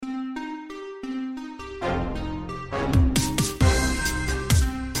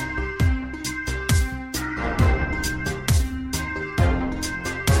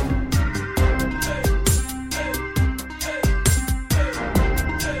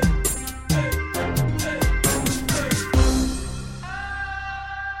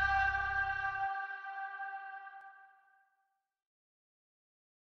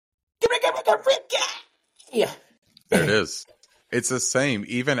Yeah. There it is. It's the same,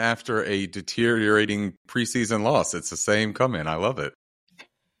 even after a deteriorating preseason loss. It's the same comment. I love it.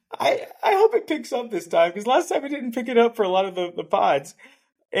 I hope it picks up this time, because last time it didn't pick it up for a lot of the pods.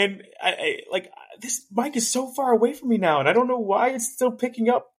 And this mic is so far away from me now, and I don't know why it's still picking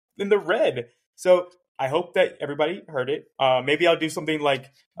up in the red. So I hope that everybody heard it. Maybe I'll do something like,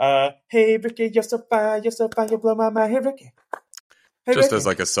 "Hey Ricky, you're so fine, you blow my mind, hey Ricky." Hey, Just Ricky. as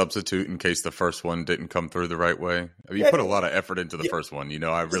like a substitute in case the first one didn't come through the right way. I mean, you put a lot of effort into the first one.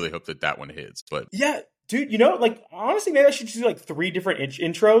 I really hope that one hits. But yeah, dude, honestly, maybe I should do like 3 different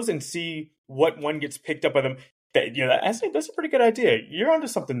intros and see what one gets picked up by them. That's a pretty good idea. You're onto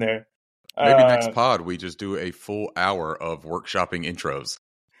something there. Maybe next pod we just do a full hour of workshopping intros.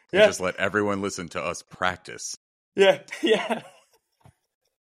 And just let everyone listen to us practice. Yeah.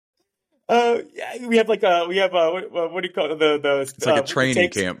 We have what do you call it? It's like a training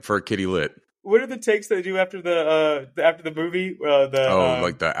camp for Kitty Lit. What are the takes they do after the movie?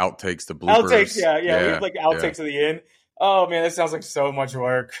 Like the outtakes, the bloopers. Outtakes, yeah. We have like outtakes at the end. Oh man, that sounds like so much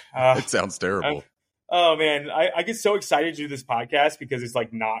work. It sounds terrible. Oh man, I get so excited to do this podcast because it's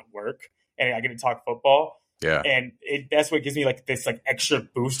like not work, and I get to talk football. Yeah, and that's what gives me like this like extra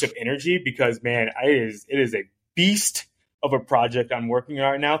boost of energy, because man, it is a beast of a project I'm working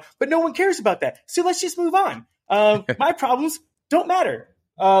on right now, but no one cares about that. So let's just move on. My problems don't matter.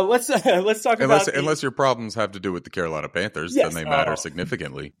 Let's talk about unless your problems have to do with the Carolina Panthers, then they matter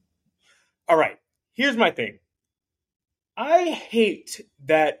significantly. All right, here's my thing. I hate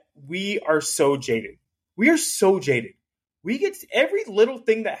that we are so jaded. We are so jaded. We get every little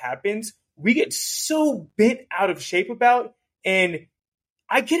thing that happens, we get so bent out of shape about, and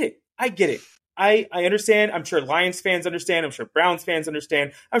I get it. I understand. I'm sure Lions fans understand. I'm sure Browns fans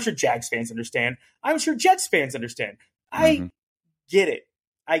understand. I'm sure Jags fans understand. I'm sure Jets fans understand. I get it.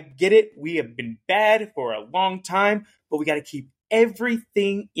 We have been bad for a long time, but we got to keep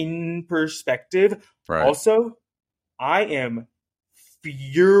everything in perspective. Right. Also, I am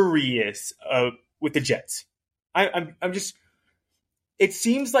furious with the Jets. I'm just. It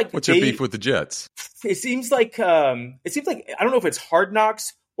seems like what's your beef with the Jets? It seems like I don't know if it's Hard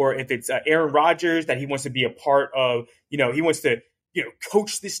Knocks or if it's Aaron Rodgers that he wants to be a part of. He wants to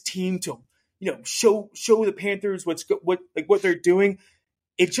coach this team to show the Panthers what they're doing.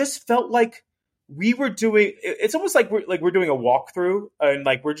 It just felt like we were doing. It's almost like we're doing a walkthrough, and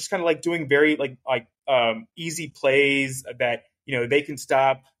like we're just kind of like doing very easy plays that they can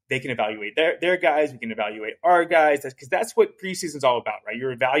stop. They can evaluate their guys. We can evaluate our guys, because that's what preseason's all about, right?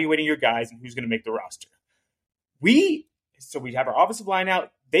 You're evaluating your guys and who's going to make the roster. So we have our offensive line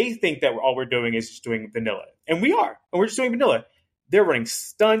out. They think that all we're doing is just doing vanilla, and we are, and we're just doing vanilla. They're running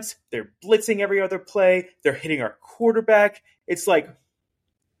stunts. They're blitzing every other play. They're hitting our quarterback. It's like,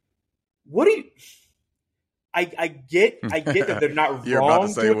 what do you? I get that they're not wrong. You're about to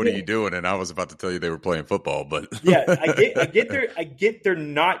say, "What are you doing?" And I was about to tell you they were playing football, but yeah, I get they're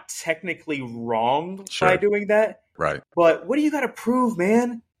not technically wrong by doing that, right? But what do you got to prove,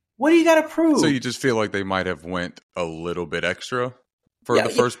 man? What do you got to prove? So you just feel like they might have went a little bit extra for the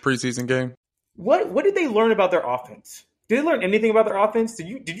first preseason game. What did they learn about their offense? Did they learn anything about their offense?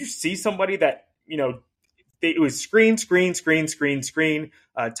 Did you see somebody that it was screen, tight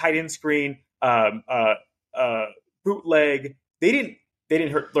end screen, bootleg. They didn't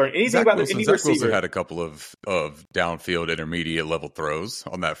learn anything about any receiver. Zach Wilson had a couple of downfield intermediate level throws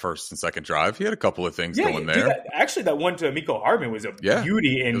on that first and second drive. He had a couple of things going there. That one to Miko Hardman was a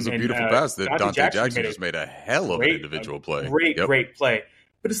beauty. It was a beautiful pass that Dante Jackson just made a hell of an individual play. Great play.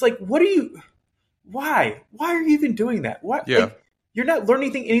 But it's like, why are you even doing that? What? Yeah. Like, you're not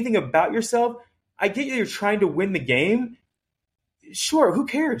learning anything about yourself. I get you're trying to win the game. Sure, who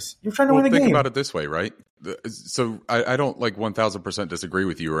cares? You're trying to win the game. Think about it this way, right? So I don't 1,000% disagree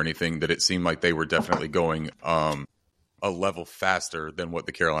with you or anything that it seemed like they were definitely going a level faster than what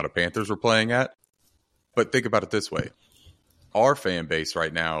the Carolina Panthers were playing at. But think about it this way. Our fan base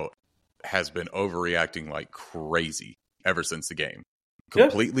right now has been overreacting like crazy ever since the game.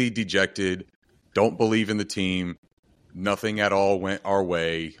 Completely dejected, don't believe in the team, nothing at all went our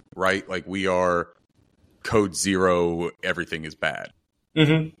way, right? Like we are code zero, everything is bad.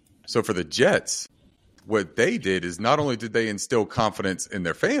 Mm-hmm. So for the Jets, what they did is not only did they instill confidence in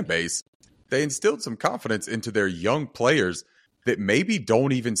their fan base, they instilled some confidence into their young players that maybe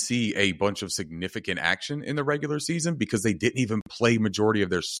don't even see a bunch of significant action in the regular season because they didn't even play majority of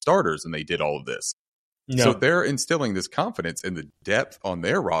their starters and they did all of this. No. So they're instilling this confidence in the depth on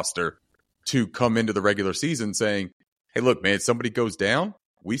their roster to come into the regular season saying, hey, look, man, somebody goes down,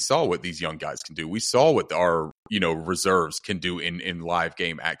 we saw what these young guys can do. We saw what our, reserves can do in live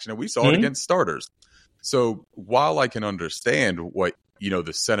game action. And we saw it against starters. So while I can understand what,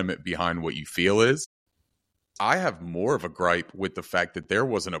 the sentiment behind what you feel is, I have more of a gripe with the fact that there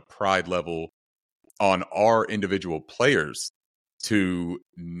wasn't a pride level on our individual players to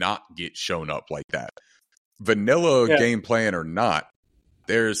not get shown up like that. Vanilla game plan or not,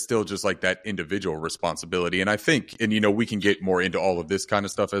 there is still just like that individual responsibility. And I think, and we can get more into all of this kind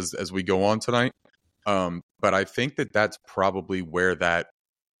of stuff as we go on tonight. But I think that that's probably where that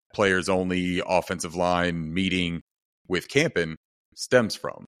players only offensive line meeting with Campen stems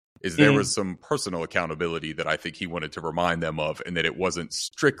from, is there was some personal accountability that I think he wanted to remind them of, and that it wasn't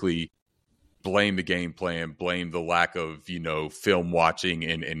strictly blame the game plan, blame the lack of, film watching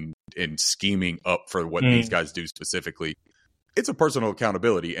and scheming up for what these guys do specifically. It's a personal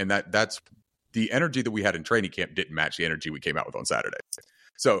accountability, and that's the energy that we had in training camp didn't match the energy we came out with on Saturday.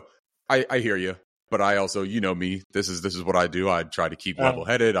 So I hear you, but I also, me, this is what I do. I try to keep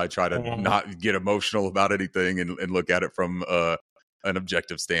level-headed. I try to not get emotional about anything and look at it from an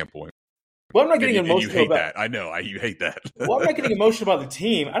objective standpoint. Well, I'm not getting emotional. You hate that. I know. You hate that. Well, I'm not getting emotional about the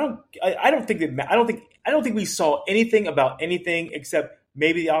team. I don't think we saw anything about anything except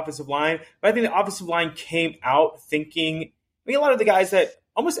maybe the offensive line. But I think the offensive line came out thinking. A lot of the guys that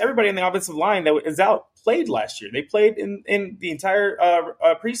almost everybody on the offensive line that is out played last year. They played in the entire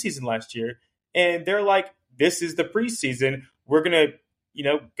preseason last year, and they're like, "This is the preseason. We're gonna,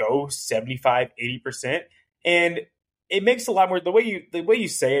 go 75, 80%." And it makes a lot more the way you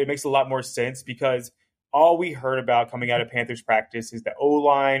say it. It makes a lot more sense because all we heard about coming out of Panthers practice is the O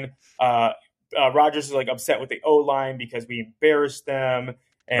line. Rodgers is like upset with the O line because we embarrassed them,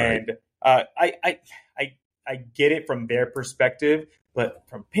 and I get it from their perspective, but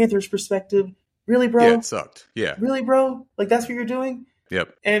from Panthers' perspective, really, bro? Yeah, it sucked. Yeah, really, bro? Like that's what you're doing?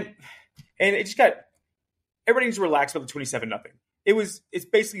 Yep. And it just got everybody needs to relax about the 27-0. It's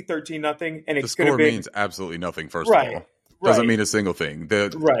basically 13-0, and it's the score be, means absolutely nothing. First of all, doesn't mean a single thing.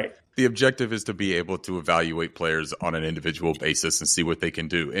 The objective is to be able to evaluate players on an individual basis and see what they can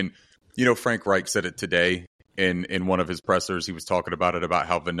do. And Frank Reich said it today in one of his pressers. He was talking about it, about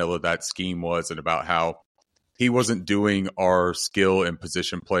how vanilla that scheme was, and about how he wasn't doing our skill and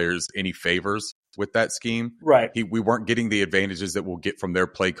position players any favors with that scheme. Right. We weren't getting the advantages that we'll get from their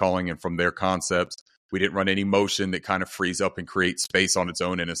play calling and from their concepts. We didn't run any motion that kind of frees up and creates space on its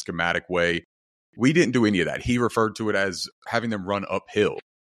own in a schematic way. We didn't do any of that. He referred to it as having them run uphill.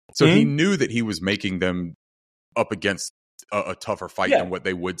 So he knew that he was making them up against a tougher fight than what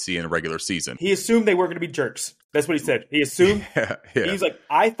they would see in a regular season. He assumed they were going to be jerks. That's what he said. He assumed. He's like,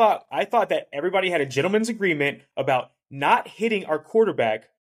 I thought that everybody had a gentleman's agreement about not hitting our quarterback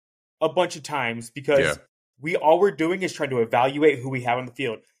a bunch of times because all we're doing is trying to evaluate who we have on the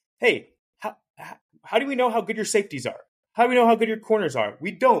field. Hey, how do we know how good your safeties are? How do we know how good your corners are?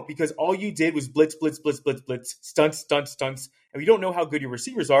 We don't, because all you did was blitz, stunts. And we don't know how good your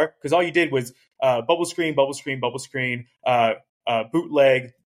receivers are because all you did was bubble screen, bootleg.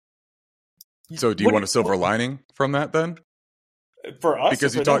 So do you want a silver lining from that then? For us?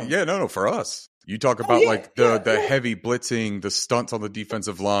 Because you talk, for us. You talk about the heavy blitzing, the stunts on the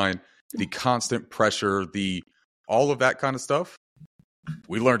defensive line, the constant pressure, all of that kind of stuff.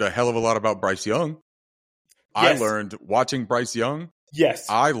 We learned a hell of a lot about Bryce Young. Yes. I learned watching Bryce Young. Yes.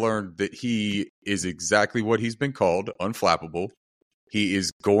 I learned that he is exactly what he's been called, unflappable. He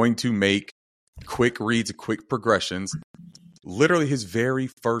is going to make quick reads, quick progressions. Literally his very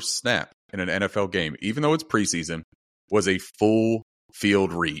first snap in an NFL game, even though it's preseason, was a full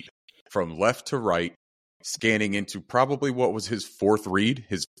field read from left to right, scanning into probably what was his fourth read,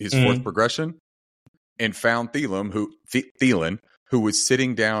 his fourth progression, and found Thielen, who was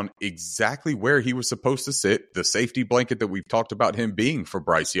sitting down exactly where he was supposed to sit, the safety blanket that we've talked about him being for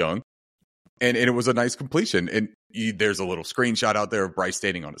Bryce Young. And it was a nice completion. And there's a little screenshot out there of Bryce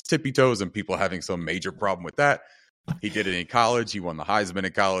standing on his tippy toes and people having some major problem with that. He did it in college. He won the Heisman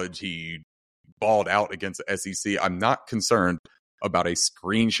in college. He balled out against the SEC. I'm not concerned about a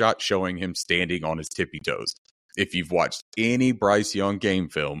screenshot showing him standing on his tippy toes. If you've watched any Bryce Young game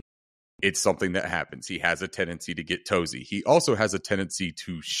film, it's something that happens. He has a tendency to get toesy. He also has a tendency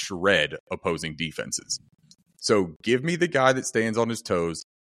to shred opposing defenses. So give me the guy that stands on his toes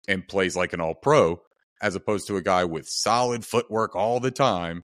and plays like an all-pro, as opposed to a guy with solid footwork all the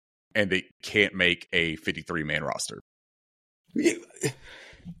time and they can't make a 53-man roster. A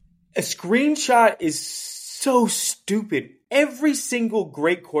screenshot is so stupid. Every single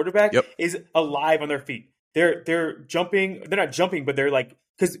great quarterback is alive on their feet. They're jumping. They're not jumping, but they're like,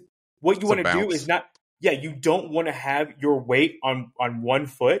 because what you want to do is not yeah, you don't want to have your weight on one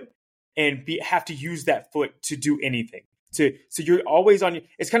foot and have to use that foot to do anything. So you're always on.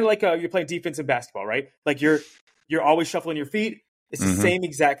 It's kind of like you're playing defense in basketball, right? Like you're always shuffling your feet. It's the same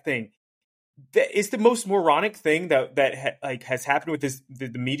exact thing. It's the most moronic thing that has happened with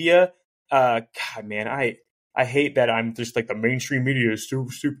the media. God, man, I hate that I'm just like the mainstream media is so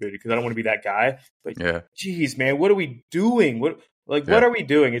stupid because I don't want to be that guy. But geez, man, what are we doing? What are we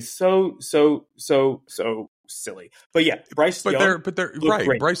doing? It's so silly. But yeah, Bryce Young. But they're right.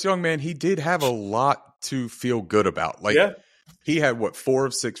 Great. Bryce Young, man, he did have a lot to feel good about. Like he had 4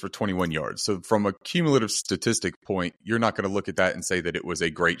 of 6 for 21 yards. So from a cumulative statistic point, you're not going to look at that and say that it was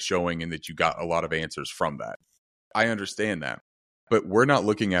a great showing and that you got a lot of answers from that. I understand that, but we're not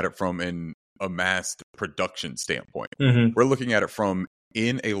looking at it from an amassed production standpoint. We're looking at it from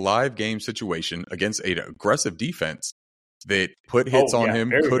in a live game situation against an aggressive defense that put hits on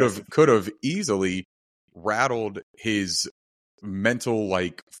him, could have easily rattled his mental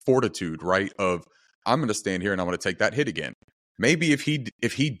fortitude, right? Of I'm going to stand here and I'm going to take that hit again. Maybe if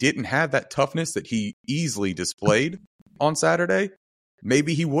he didn't have that toughness that he easily displayed on Saturday,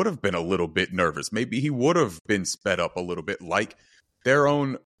 maybe he would have been a little bit nervous. Maybe he would have been sped up a little bit, like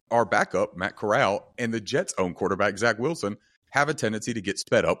our backup, Matt Corral, and the Jets' own quarterback, Zach Wilson, have a tendency to get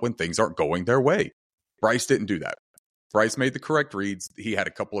sped up when things aren't going their way. Bryce didn't do that. Bryce made the correct reads. He had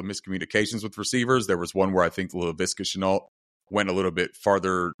a couple of miscommunications with receivers. There was one where I think Laviska Shenault went a little bit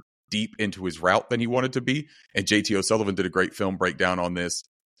farther deep into his route than he wanted to be. And JT O'Sullivan did a great film breakdown on this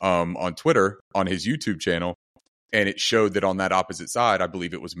on Twitter, on his YouTube channel. And it showed that on that opposite side, I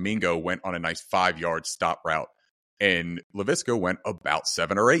believe it was Mingo went on a nice 5-yard stop route. And Laviska went about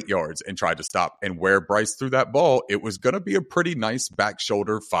 7 or 8 yards and tried to stop. And where Bryce threw that ball, it was going to be a pretty nice back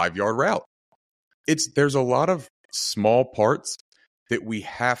shoulder 5-yard route. There's a lot of small parts that we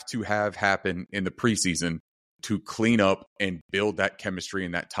have to have happen in the preseason to clean up and build that chemistry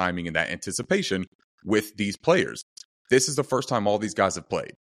and that timing and that anticipation with these players. This is the first time all these guys have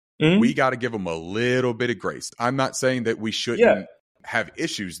played. We got to give them a little bit of grace. I'm not saying that we shouldn't have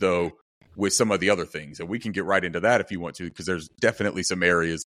issues, though, with some of the other things. And we can get right into that if you want to, because there's definitely some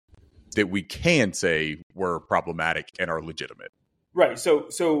areas that we can say were problematic and are legitimate. Right. So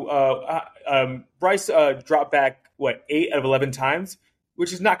Bryce dropped back 8 out of 11 times,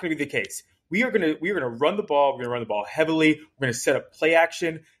 which is not going to be the case. We are going to run the ball. We're going to run the ball heavily. We're going to set up play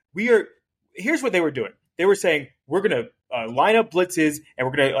action. Here's what they were doing. They were saying we're going to line up blitzes and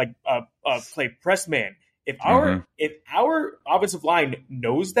we're going to play press man. If our offensive line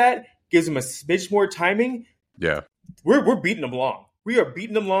knows that, gives them a smidge more timing, we're beating them long. We are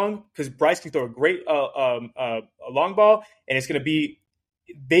beating them long because Bryce can throw a great a long ball, and it's going to be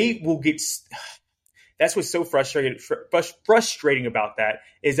they will get. That's what's so frustrating about that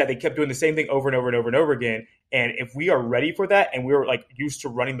is that they kept doing the same thing over and over and over and over again. And if we are ready for that and we're used to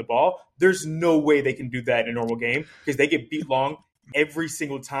running the ball, there's no way they can do that in a normal game because they get beat long every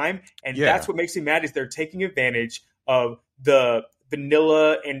single time. And that's what makes me mad is they're taking advantage of the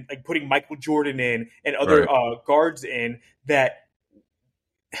vanilla and putting Michael Jordan in and other guards in that.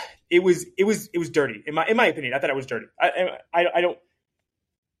 It was dirty in my opinion. I thought it was dirty. I don't.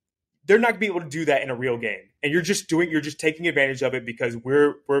 They're not going to be able to do that in a real game, and you're just taking advantage of it because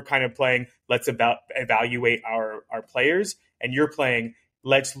we're kind of playing. Let's evaluate our players, and you're playing.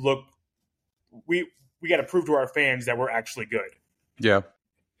 Let's look. We got to prove to our fans that we're actually good. Yeah,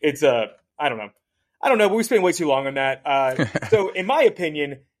 it's I don't know, but we spent way too long on that. So in my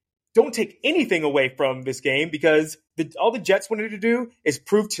opinion, don't take anything away from this game because all the Jets wanted to do is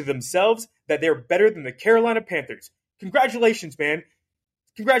prove to themselves that they're better than the Carolina Panthers. Congratulations, man.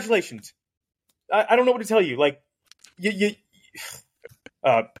 Congratulations. I don't know what to tell you. I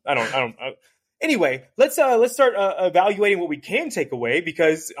don't. Anyway, let's start evaluating what we can take away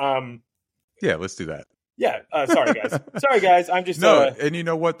because. Let's do that. Yeah. Sorry, guys. I'm just and you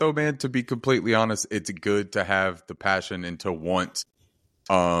know what though, man? To be completely honest, it's good to have the passion and to want.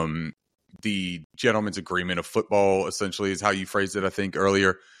 The gentleman's agreement of football essentially is how you phrased it, I think,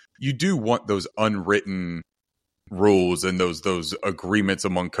 earlier. You do want those unwritten rules and those agreements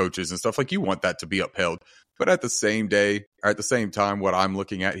among coaches and stuff. You want that to be upheld. But at the same time, what I'm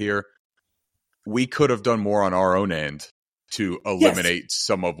looking at here, we could have done more on our own end to eliminate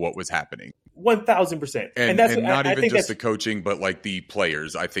some of what was happening. 1,000%. And that's not even just the coaching, but the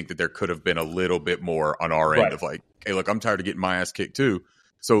players. I think that there could have been a little bit more on our end of hey, look, I'm tired of getting my ass kicked too.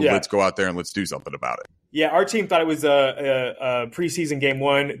 So let's go out there and let's do something about it. Yeah, our team thought it was a preseason game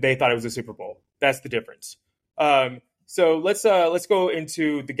 1. They thought it was a Super Bowl. That's the difference. So let's go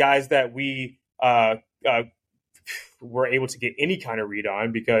into the guys that we were able to get any kind of read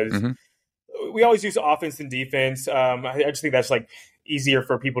on because we always use offense and defense. I just think that's like easier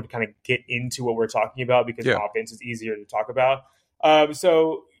for people to kind of get into what we're talking about because offense is easier to talk about.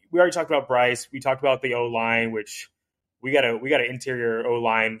 So we already talked about Bryce. We talked about the O-line, which we got an interior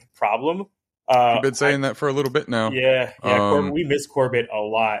O-line problem. You've been saying that for a little bit now. Yeah. Corbett, we miss Corbett a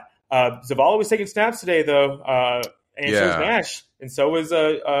lot. Zavala was taking snaps today, though, and so was Nash, and so was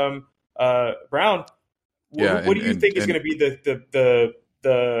Brown. What do you think is going to be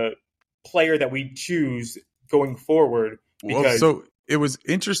the player that we choose going forward? So it was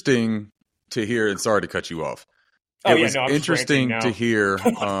interesting to hear, and sorry to cut you off. It was interesting to hear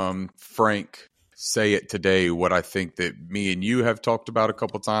Frank say it today, what I think that me and you have talked about a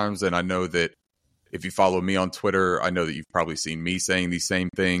couple times, and I know that if you follow me on Twitter, I know that you've probably seen me saying these same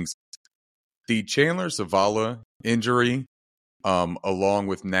things. The Chandler Zavala injury, along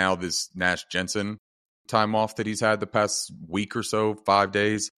with now this Nash Jensen time off that he's had the past week or so, 5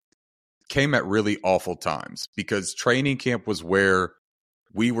 days, came at really awful times because training camp was where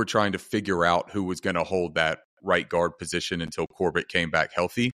we were trying to figure out who was going to hold that right guard position until Corbett came back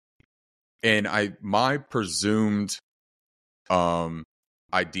healthy. And my presumed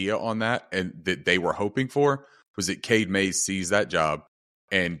idea on that, and that they were hoping for, was that Cade Mays sees that job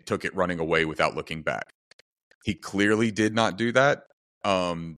and took it running away without looking back. He clearly did not do that.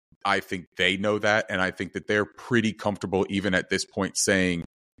 I think they know that, and I think that they're pretty comfortable even at this point saying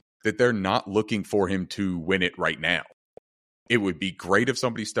that they're not looking for him to win it right now. It would be great if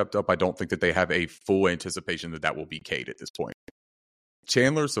somebody stepped up. I don't think that they have a full anticipation that will be Cade at this point.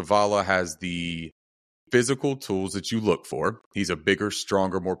 Chandler Zavala has the physical tools that you look for. He's a bigger,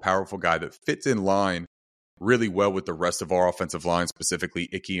 stronger, more powerful guy that fits in line really well with the rest of our offensive line, specifically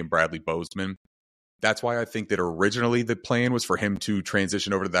Ickey and Bradley Bozeman. That's why I think that originally the plan was for him to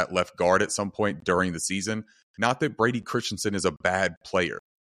transition over to that left guard at some point during the season. Not that Brady Christensen is a bad player.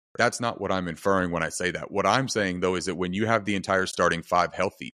 That's not what I'm inferring when I say that. What I'm saying, though, is that when you have the entire starting five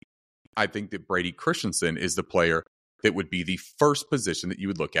healthy, I think that Brady Christensen is the player that would be the first position that you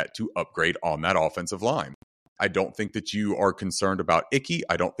would look at to upgrade on that offensive line. I don't think that you are concerned about Ickey.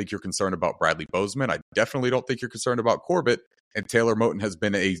 I don't think you're concerned about Bradley Bozeman. I definitely don't think you're concerned about Corbett. And Taylor Moton has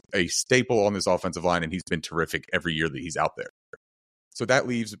been a staple on this offensive line, and he's been terrific every year that he's out there. So that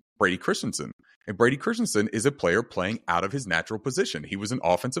leaves Brady Christensen. And Brady Christensen is a player playing out of his natural position. He was an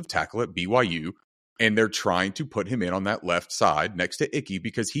offensive tackle at BYU, and they're trying to put him in on that left side next to Ickey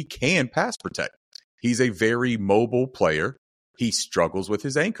because he can pass protect. He's a very mobile player. He struggles with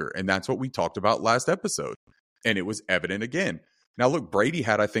his anchor, and that's what we talked about last episode. And it was evident again. Now, look, Brady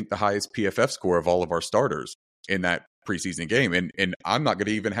had, I think, the highest PFF score of all of our starters in that preseason game. And I'm not going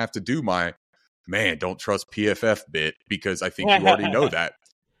to even have to do my, man, don't trust PFF bit because I think you already know that.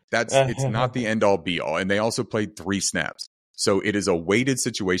 It's not the end all be all. And they also played 3 snaps. So it is a weighted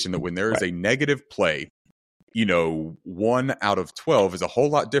situation that when there is a negative play, 1 out of 12 is a whole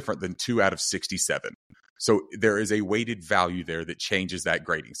lot different than 2 out of 67. So there is a weighted value there that changes that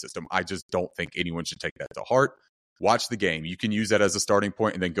grading system. I just don't think anyone should take that to heart. Watch the game. You can use that as a starting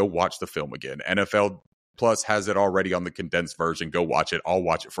point and then go watch the film again. NFL Plus has it already on the condensed version. Go watch it. I'll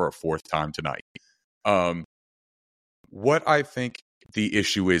watch it for a 4th time tonight. What I think the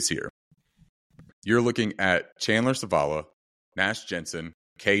issue is here, you're looking at Chandler Zavala, Nash Jensen,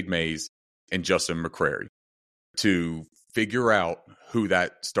 Cade Mays, and Justin McCrary to figure out who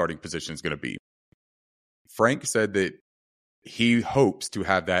that starting position is going to be. Frank said that he hopes to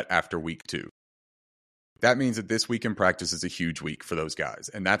have that after week 2. That means that this week in practice is a huge week for those guys.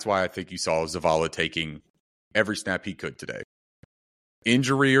 And that's why I think you saw Zavala taking every snap he could today.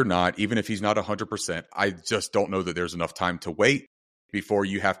 Injury or not, even if he's not 100%, I just don't know that there's enough time to wait before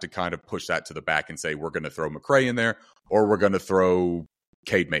you have to kind of push that to the back and say, we're going to throw McCray in there or we're going to throw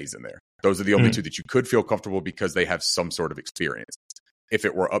Cade Mays in there. Those are the only 2 that you could feel comfortable because they have some sort of experience. If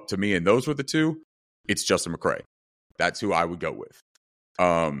it were up to me and those were the 2, it's Justin McCray. That's who I would go with.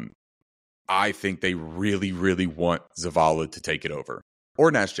 I think they really, really want Zavala to take it over.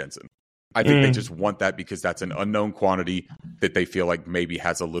 Or Nash Jensen. I think they just want that because that's an unknown quantity that they feel like maybe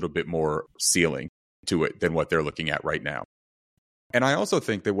has a little bit more ceiling to it than what they're looking at right now. And I also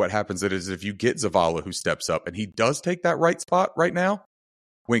think that what happens is if you get Zavala who steps up and he does take that right spot right now,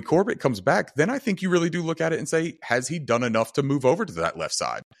 when Corbett comes back, then I think you really do look at it and say, has he done enough to move over to that left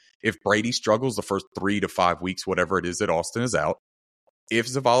side? If Brady struggles the first 3 to 5 weeks, whatever it is that Austin is out, if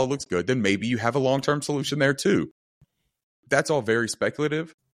Zavala looks good, then maybe you have a long-term solution there too. That's all very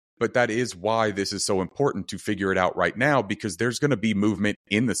speculative, but that is why this is so important to figure it out right now because there's going to be movement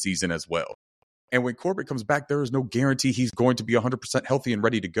in the season as well. And when Corbett comes back, there is no guarantee he's going to be 100% healthy and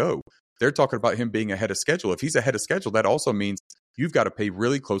ready to go. They're talking about him being ahead of schedule. If he's ahead of schedule, that also means you've got to pay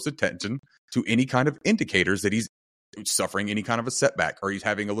really close attention to any kind of indicators that he's suffering any kind of a setback or he's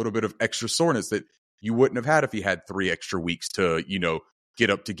having a little bit of extra soreness that you wouldn't have had if he had 3 extra weeks to, get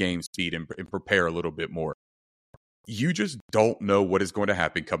up to game speed and prepare a little bit more. You just don't know what is going to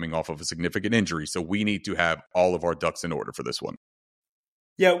happen coming off of a significant injury. So we need to have all of our ducks in order for this one.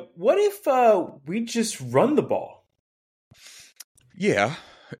 Yeah. What if we just run the ball? Yeah.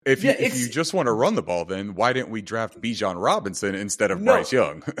 If you just want to run the ball, then why didn't we draft Bijan Robinson instead of Bryce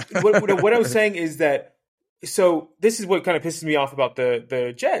Young? What I was saying is that, so this is what kind of pisses me off about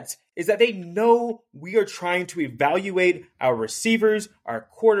the Jets, is that they know we are trying to evaluate our receivers, our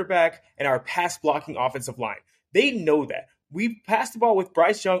quarterback, and our pass blocking offensive line. They know that. We passed the ball with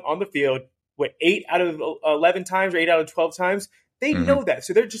Bryce Young on the field, 8 out of 11 times or 8 out of 12 times? They know that.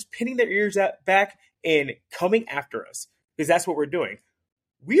 So they're just pinning their ears back and coming after us because that's what we're doing.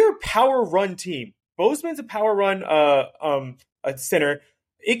 We are a power run team. Bozeman's a power run a center.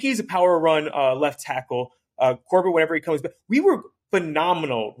 Ickey's a power run left tackle. Corbett, whenever he comes back. We were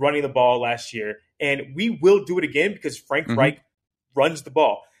phenomenal running the ball last year, and we will do it again because Frank Reich runs the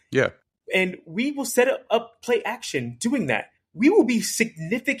ball. Yeah. And we will set up play action doing that. We will be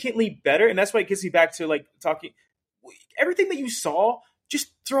significantly better, and that's why it gets me back to talking. Everything that you saw,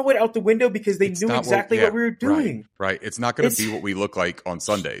 just throw it out the window because they knew exactly what we were doing. Right. It's not going to be what we look like on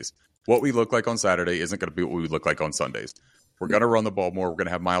Sundays. What we look like on Saturday isn't going to be what we look like on Sundays. We're going to run the ball more. We're going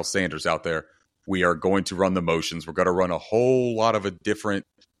to have Miles Sanders out there. We are going to run the motions. We're going to run a whole lot of a different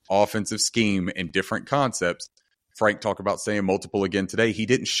offensive scheme and different concepts. Frank talked about saying multiple again today. He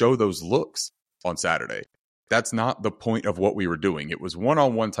didn't show those looks on Saturday. That's not the point of what we were doing. It was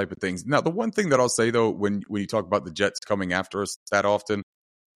one-on-one type of things. Now, the one thing that I'll say, though, when you talk about the Jets coming after us that often,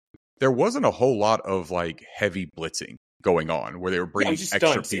 there wasn't a whole lot of heavy blitzing going on where they were bringing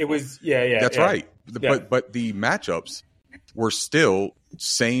extra people. It was, That's right. But the matchups were still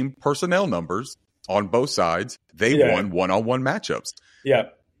same personnel numbers on both sides. They won one-on-one matchups. Yeah.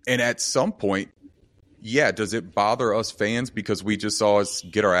 And at some point, does it bother us fans because we just saw us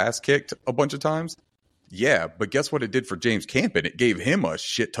get our ass kicked a bunch of times? Yeah, but guess what it did for James Campen? It gave him a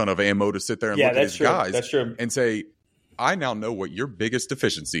shit ton of ammo to sit there and look at his guys and say, I now know what your biggest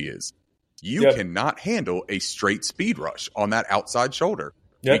deficiency is. You cannot handle a straight speed rush on that outside shoulder.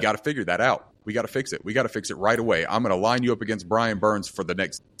 We got to figure that out. We got to fix it. We got to fix it right away. I'm going to line you up against Brian Burns for the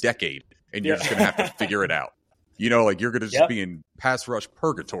next decade, and you're just going to have to figure it out. You're going to just be in pass rush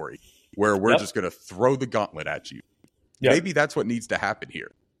purgatory where we're just going to throw the gauntlet at you. Maybe that's what needs to happen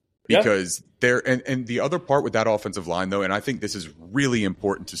here. Because and the other part with that offensive line, though, and I think this is really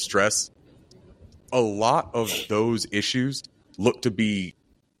important to stress, a lot of those issues look to be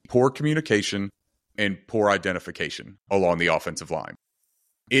poor communication and poor identification along the offensive line.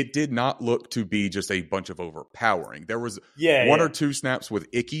 It did not look to be just a bunch of overpowering. There was one or two snaps with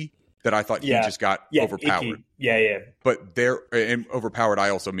Ickey that I thought he just got overpowered. Ickey. But and overpowered, I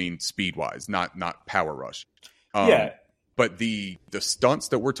also mean speed-wise, not power rush. But the stunts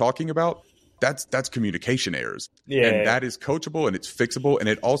that we're talking about, that's communication errors. And that is coachable and it's fixable, and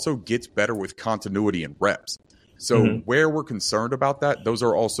it also gets better with continuity and reps. So where we're concerned about that, those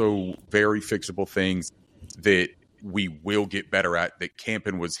are also very fixable things that we will get better at, that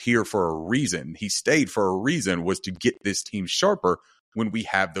Campen was here for a reason. He stayed for a reason, was to get this team sharper when we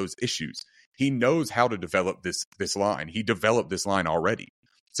have those issues. He knows how to develop this line. He developed this line already.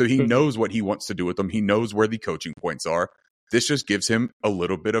 So he knows what he wants to do with them. He knows where the coaching points are. This just gives him a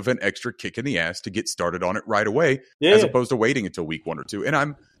little bit of an extra kick in the ass to get started on it right away, as opposed to waiting until week 1 or 2.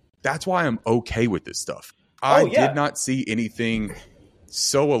 And that's why I'm okay with this stuff. I did not see anything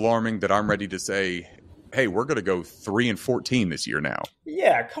so alarming that I'm ready to say, hey, we're going to go 3-14 this year now.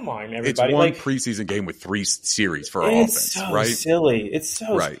 Yeah, come on, everybody. It's one preseason game with 3 series for our offense, right? It's silly. It's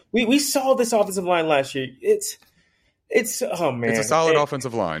so right. We saw this offensive line last year. It's oh man, it's a solid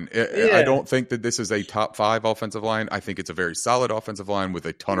offensive line. I don't think that this is a top 5 offensive line. I think it's a very solid offensive line with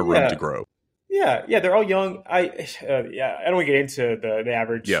a ton of room to grow. Yeah, they're all young. I don't want to get into the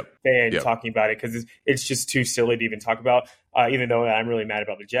average fan talking about it because it's just too silly to even talk about. Even though I'm really mad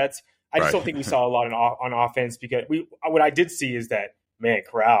about the Jets, I just don't think we saw a lot on offense because what I did see is that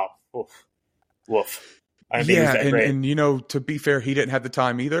Corral, woof. I think and to be fair, he didn't have the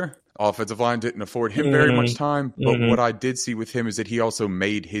time either. Offensive line didn't afford him very much time, but what I did see with him is that he also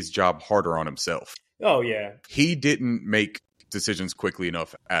made his job harder on himself. Oh yeah, he didn't make decisions quickly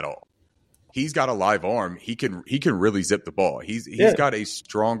enough at all. He's got a live arm. He can really zip the ball. He's got a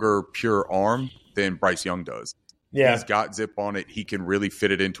stronger pure arm than Bryce Young does. Yeah, he's got zip on it. He can really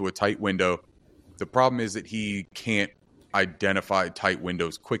fit it into a tight window. The problem is that he can't identify tight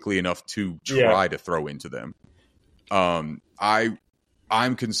windows quickly enough to try to throw into them.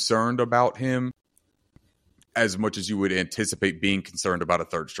 I'm concerned about him as much as you would anticipate being concerned about a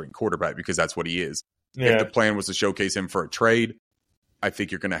third string quarterback, because that's what he is. Yeah. If the plan was to showcase him for a trade, I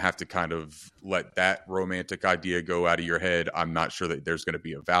think you're going to have to kind of let that romantic idea go out of your head. I'm not sure that there's going to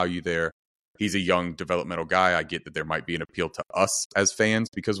be a value there. He's a young developmental guy. I get that there might be an appeal to us as fans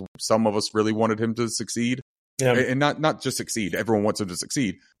because some of us really wanted him to succeed. Yeah. And not just succeed. Everyone wants him to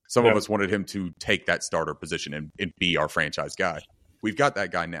succeed. Some of us wanted him to take that starter position and be our franchise guy. We've got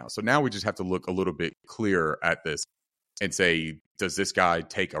that guy now. So now we just have to look a little bit clearer at this and say, does this guy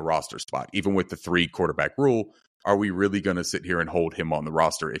take a roster spot? Even with the 3 quarterback rule, are we really going to sit here and hold him on the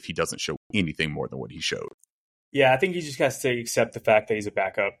roster if he doesn't show anything more than what he showed? Yeah, I think he just has to accept the fact that he's a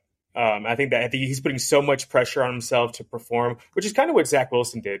backup. I think he's putting so much pressure on himself to perform, which is kind of what Zach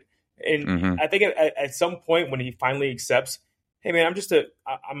Wilson did. And I think at some point when he finally accepts, hey man,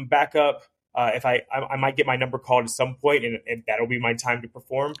 I'm back up. If I might get my number called at some point, and that'll be my time to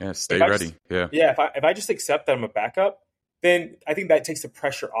perform. Yeah, stay ready. If I just accept that I'm a backup, then I think that takes the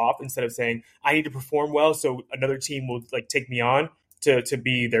pressure off instead of saying I need to perform well so another team will like take me on to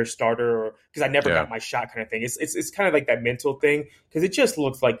be their starter, or because I never got my shot kind of thing. It's kind of like that mental thing, because it just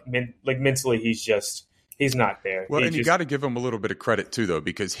looks like mentally he's not there. Well, and you got to give him a little bit of credit too, though,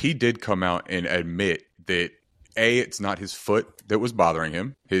 because he did come out and admit that it's not his foot that was bothering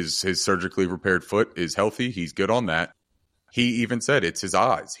him. His surgically repaired foot is healthy. He's good on that. He even said it's his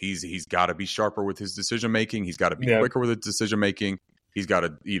eyes. He's got to be sharper with his decision making. He's got to be quicker with his decision making. He's got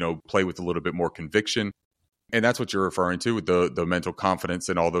to play with a little bit more conviction. And that's what you're referring to with the mental confidence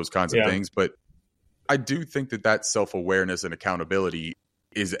and all those kinds of things. But I do think that self-awareness and accountability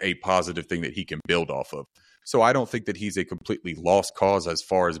is a positive thing that he can build off of. So I don't think that he's a completely lost cause as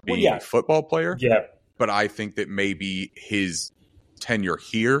far as being a football player. Yeah. But I think that maybe his tenure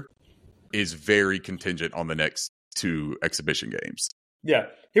here is very contingent on the next 2 exhibition games. Yeah.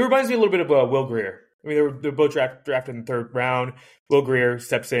 He reminds me a little bit of Will Grier. I mean, they're both drafted in the 3rd round. Will Grier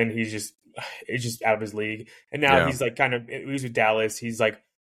steps in. He's just out of his league. And now he's like he's with Dallas. He's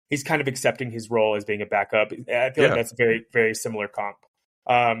kind of accepting his role as being a backup. I feel like that's a very, very similar comp.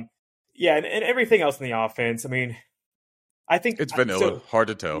 And everything else in the offense. I mean, I think it's vanilla, hard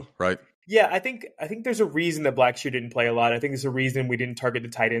to tell, right? Yeah, I think there's a reason that Blackshear didn't play a lot. I think there's a reason we didn't target the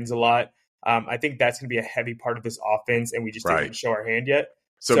tight ends a lot. I think that's going to be a heavy part of this offense, and we just didn't show our hand yet.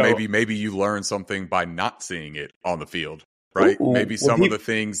 So maybe you learn something by not seeing it on the field, right? Maybe some of the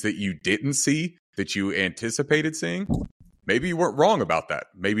things that you didn't see that you anticipated seeing, maybe you weren't wrong about that.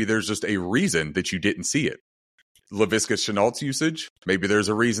 Maybe there's just a reason that you didn't see it. Laviska Shenault's usage, maybe there's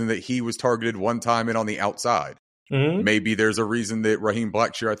a reason that he was targeted one time and on the outside. Maybe there's a reason that Raheem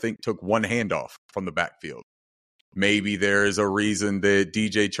Blackshear, I think, took one handoff from the backfield. Maybe there is a reason that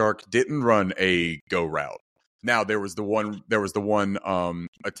DJ Chark didn't run a go route. Now there was the one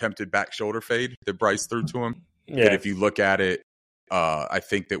attempted back shoulder fade that Bryce threw to him. Yeah. That if you look at it, I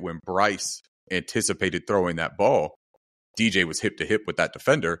think that when Bryce anticipated throwing that ball, DJ was hip to hip with that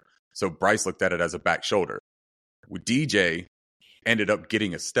defender. So Bryce looked at it as a back shoulder. With DJ ended up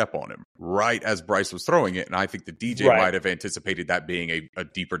getting a step on him right as Bryce was throwing it. And I think the DJ might have anticipated that being a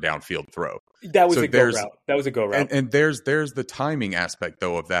deeper downfield throw. That was a go route. That was a go route. And there's the timing aspect,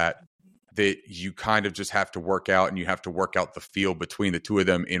 though, of that you kind of just have to work out, and you have to work out the feel between the two of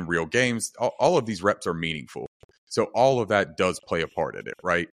them in real games. All of these reps are meaningful. So all of that does play a part in it,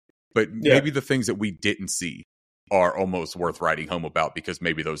 right? But maybe the things that we didn't see are almost worth writing home about, because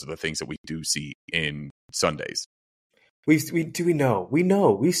maybe those are the things that we do see in Sundays. We know.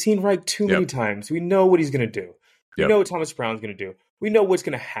 We've seen Reich too many times. We know what he's going to do. We know what Thomas Brown's going to do. We know what's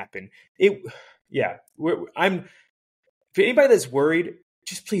going to happen. For anybody that's worried,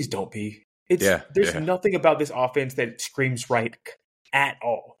 just please don't be. There's nothing about this offense that screams Reich at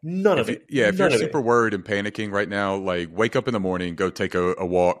all. None of it. Yeah, if you're super worried and panicking right now, like, wake up in the morning, go take a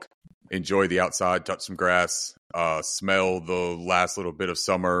walk, enjoy the outside, touch some grass, smell the last little bit of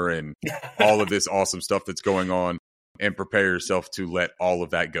summer and all of this awesome stuff that's going on. And prepare yourself to let all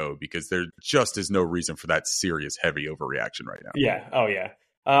of that go, because there just is no reason for that serious, heavy overreaction right now. Yeah. Oh, yeah.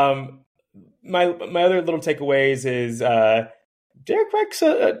 My other little takeaways is Derek Wright's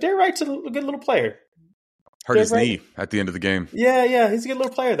a good little player. Hurt his knee at the end of the game. Yeah. He's a good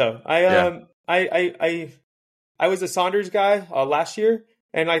little player, though. I was a Saunders guy last year,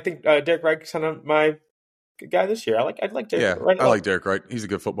 and I think Derek Wright's kind of my guy this year. I like Derek Wright. I like Derek Wright. He's a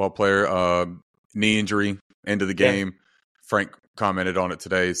good football player. Knee injury. End of the game. Frank commented on it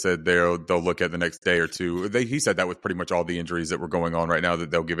today, said they'll look at the next day or two. He said that with pretty much all the injuries that were going on right now,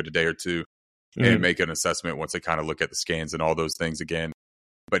 that they'll give it a day or two and make an assessment once they kind of look at the scans and all those things again.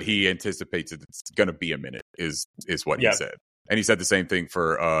 But he anticipates that it's going to be a minute is what he said. And he said the same thing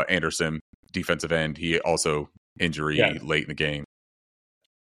for Anderson, defensive end. He also injury late in the game.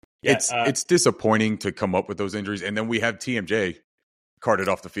 Yeah, it's disappointing to come up with those injuries. And then we have TMJ carted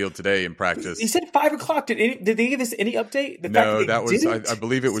off the field today in practice. He said 5 o'clock. Did they give us any update? That was I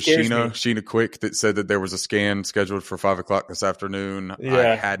believe it was Sheena Quick that said that there was a scan scheduled for 5 o'clock this afternoon. Yeah.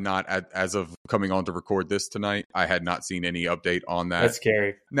 I had not, as of coming on to record this tonight, I had not seen any update on that. That's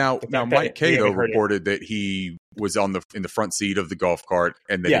scary. Now Mike Cato reported that he was in the front seat of the golf cart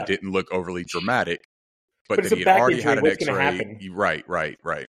and that it didn't look overly dramatic, but that he had already had an X-ray.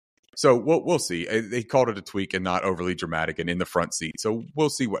 Right. So we'll see. They called it a tweak and not overly dramatic and in the front seat. So we'll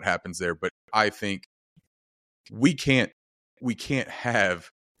see what happens there. But I think we can't have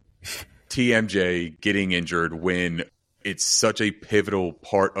TMJ getting injured when it's such a pivotal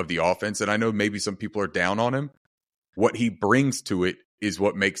part of the offense. And I know maybe some people are down on him. What he brings to it is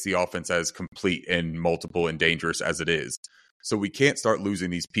what makes the offense as complete and multiple and dangerous as it is. So we can't start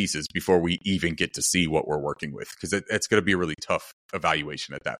losing these pieces before we even get to see what we're working with, because it's going to be a really tough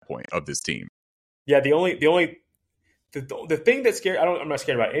evaluation at that point of this team. Yeah, the thing that's scary, I'm not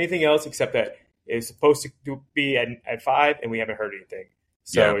scared about anything else except that it's supposed to be at 5 and we haven't heard anything.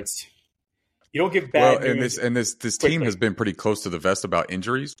 So it's you don't give bad news. And this team has been pretty close to the vest about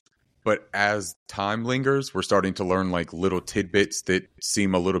injuries, but as time lingers, we're starting to learn like little tidbits that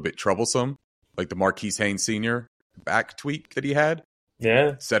seem a little bit troublesome, like the Marquise Haynes Sr. back tweak that he had.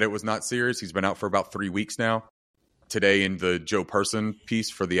 Yeah. Said it was not serious. He's been out for about 3 weeks now. Today in the Joe Person piece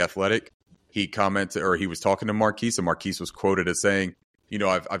for The Athletic, he commented, or he was talking to Marquise, and Marquise was quoted as saying,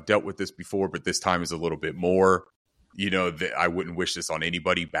 I've dealt with this before, but this time is a little bit more, that I wouldn't wish this on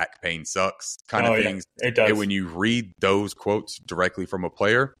anybody. Back pain sucks kind of things. Yeah, it does. And when you read those quotes directly from a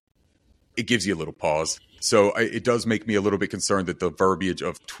player, it gives you a little pause. So it does make me a little bit concerned that the verbiage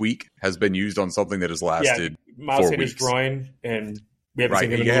of tweak has been used on something that has lasted 4 weeks. Sanders' groin, and we haven't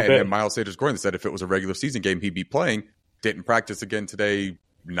seen him in a little and bit. then Miles Sanders' groin said if it was a regular season game, he'd be playing. Didn't practice again today.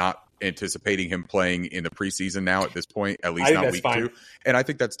 Not anticipating him playing in the preseason now at this point, at least not week 2. And I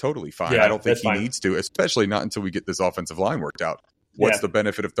think that's totally fine. Yeah, I don't think he needs to, especially not until we get this offensive line worked out. What's the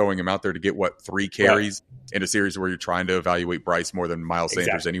benefit of throwing him out there to get 3 carries in a series where you're trying to evaluate Bryce more than Miles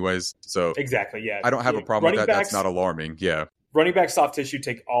Sanders anyways? So I don't have a problem with that. That's not alarming. Yeah. Running back soft tissue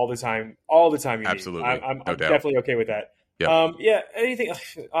take all the time you Absolutely. need. I'm no doubt. definitely okay with that. Yeah. Anything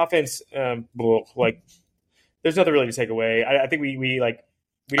offense, there's nothing really to take away. I think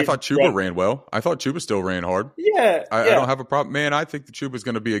I thought Chuba ran well. I thought Chuba still ran hard. Yeah. I don't have a problem. Man, I think that Chuba's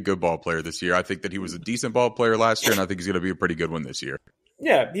going to be a good ball player this year. I think that he was a decent ball player last year, and I think he's going to be a pretty good one this year.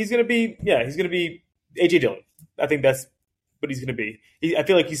 Yeah, he's going to be A.J. Dillon. I think that's what he's going to be. I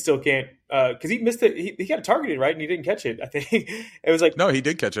feel like he still can't because he missed it. He got it targeted, right, and he didn't catch it. I think it was like no, he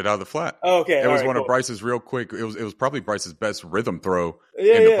did catch it out of the flat. Oh, okay, it was one of Bryce's real quick. It was probably Bryce's best rhythm throw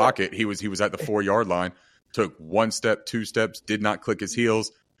in the pocket. He was at the 4-yard line. Took 1 step, 2 steps, did not click his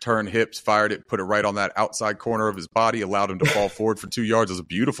heels. Turned hips, fired it, put it right on that outside corner of his body, allowed him to fall forward for 2 yards. It was a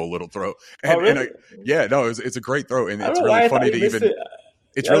beautiful little throw. And, really? It's a great throw, and it's really funny to even.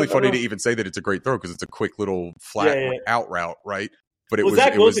 It's really funny to even say that it's a great throw because it's a quick little flat out route, right? But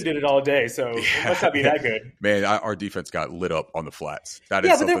Zach Wilson did it all day, so it must not be that good. Man, our defense got lit up on the flats. That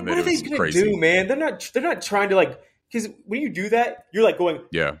is something that was crazy. Do, man? They're not trying to because when you do that, you're going.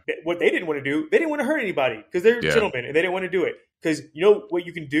 Yeah. What they didn't want to do, they didn't want to hurt anybody because they're gentlemen and they didn't want to do it. Because you know what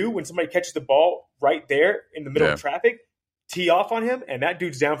you can do when somebody catches the ball right there in the middle of traffic, tee off on him, and that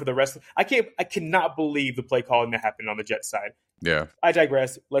dude's down for the rest. I cannot believe the play calling that happened on the Jets side. Yeah, I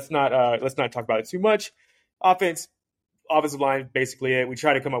digress. Let's not talk about it too much. Offensive line, basically it. We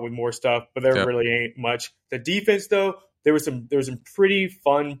try to come up with more stuff, but there really ain't much. The defense, though, there was some pretty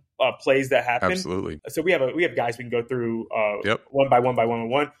fun plays that happened. Absolutely. So we have guys we can go through one by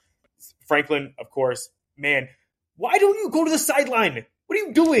one. Franklin, of course, man. Why don't you go to the sideline? What are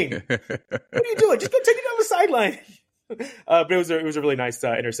you doing? Just go take it down the sideline. But it was a really nice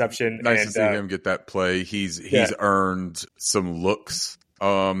interception. Nice to see him get that play. He's earned some looks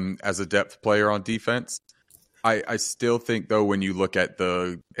as a depth player on defense. I still think, though, when you look at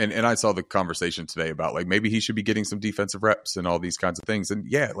and I saw the conversation today about maybe he should be getting some defensive reps and all these kinds of things. And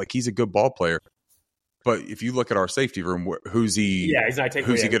he's a good ball player. But if you look at our safety room, who's he going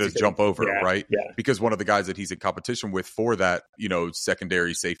to jump over, right? Yeah. Because one of the guys that he's in competition with for that,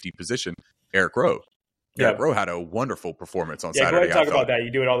 secondary safety position, Eric Rowe. Yeah, Eric Rowe had a wonderful performance on Saturday. Go ahead and talk about that. You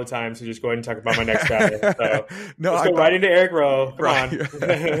do it all the time, so just go ahead and talk about my next guy. So let's go right into Eric Rowe. Come on.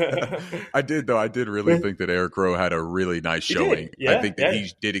 I did, though. I did really think that Eric Rowe had a really nice showing. I think that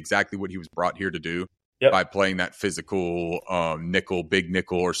he did exactly what he was brought here to do. by playing that physical nickel, big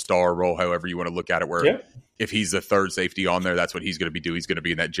nickel or star role, however you want to look at it, where if he's the third safety on there, that's what he's going to be doing. He's going to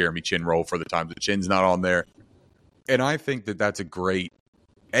be in that Jeremy Chin role for the time that Chin's not on there. And I think that that's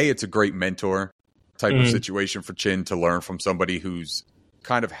it's a great mentor type of situation for Chin to learn from somebody who's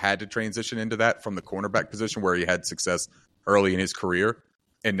kind of had to transition into that from the cornerback position where he had success early in his career.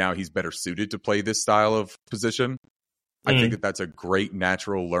 And now he's better suited to play this style of position. I think that that's a great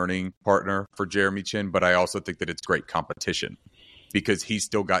natural learning partner for Jeremy Chin, but I also think that it's great competition because he's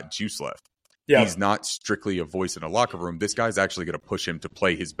still got juice left. Yeah. He's not strictly a voice in a locker room. This guy's actually going to push him to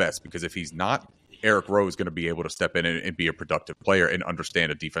play his best because if he's not, Eric Rowe is going to be able to step in and be a productive player and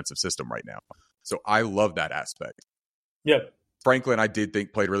understand a defensive system right now. So I love that aspect. Yep. Franklin, I did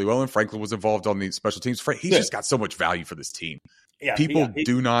think played really well, and Franklin was involved on the special teams. He's just got so much value for this team. Yeah, People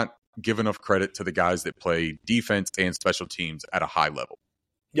do not give enough credit to the guys that play defense and special teams at a high level.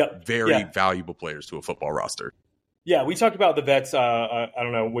 Yep. Very valuable players to a football roster. Yeah, we talked about the vets. I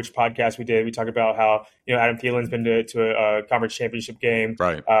don't know which podcast we did. We talked about how Adam Thielen's been to a conference championship game.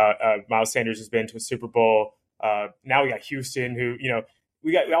 Right. Miles Sanders has been to a Super Bowl. Now we got Houston, who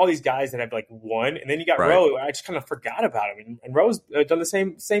we got all these guys that have like won, and then you got Rowe. I just kind of forgot about him, and Rowe's done the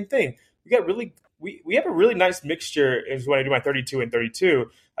same thing. We got we have a really nice mixture. Is when I do my 32 and 32.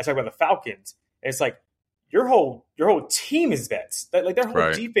 I talk about the Falcons, and it's like your whole team is vets. Like their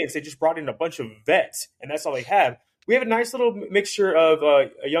whole defense, they just brought in a bunch of vets, and that's all they have. We have a nice little mixture of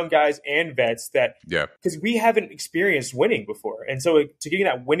young guys and vets because we haven't experienced winning before, and so to getting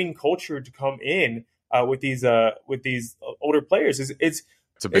that winning culture to come in with these older players it's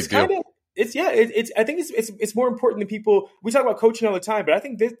a big deal. I think it's more important than people. We talk about coaching all the time, but I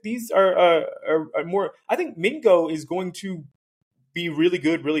think these are more. I think Mingo is going to be really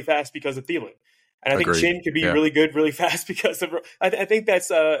good, really fast because of Thielen. And I think Chin could be really good, really fast because of. I think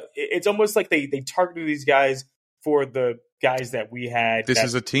that's it's almost like they targeted these guys for the guys that we had. This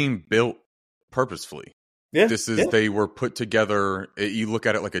is a team built purposefully. Yeah, they were put together. You look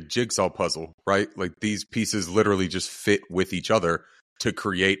at it like a jigsaw puzzle, right? Like these pieces literally just fit with each other to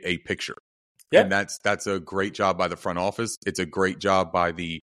create a picture. Yeah. And that's a great job by the front office. It's a great job by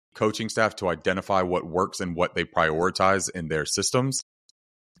the coaching staff to identify what works and what they prioritize in their systems.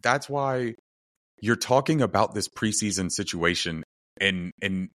 That's why you're talking about this preseason situation, and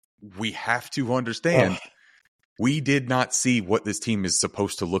we have to understand we did not see what this team is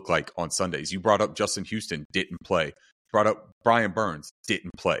supposed to look like on Sundays. You brought up Justin Houston, didn't play. Brought up Brian Burns,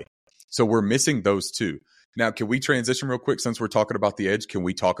 didn't play. So we're missing those two. Now, can we transition real quick since we're talking about the edge? Can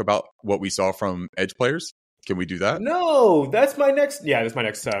we talk about what we saw from edge players? Can we do that? No, that's my next. Yeah, that's my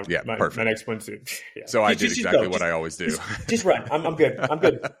next. Perfect. My next one too. Yeah. So I did exactly what I always do. Just run. I'm good. I'm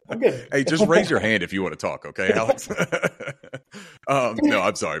good. Hey, just raise your hand if you want to talk, okay, Alex? No,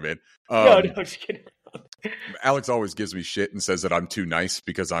 I'm sorry, man. No, just kidding. Alex always gives me shit and says that I'm too nice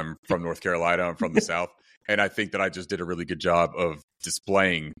because I'm from North Carolina. I'm from the South. And I think that I just did a really good job of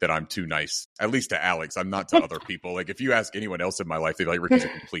displaying that I'm too nice, at least to Alex. I'm not to other people. Like, if you ask anyone else in my life, they'd be like, Ricky's a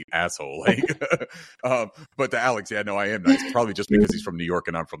complete asshole. Like, but to Alex, yeah, no, I am nice. Probably just because he's from New York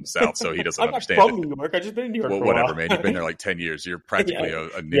and I'm from the South, so he doesn't understand it. I'm from New York. I've just been in New York for a whatever, while. man. You've been there like 10 years. You're practically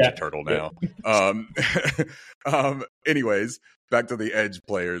a Ninja Turtle now. Anyways, back to the edge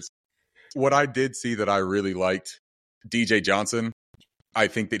players. What I did see that I really liked, DJ Johnson, I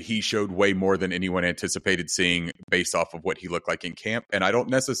think that he showed way more than anyone anticipated seeing based off of what he looked like in camp. And I don't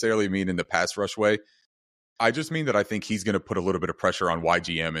necessarily mean in the pass rush way. I just mean that I think he's going to put a little bit of pressure on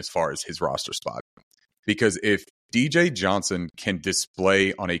YGM as far as his roster spot. Because if DJ Johnson can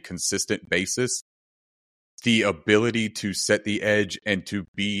display on a consistent basis the ability to set the edge and to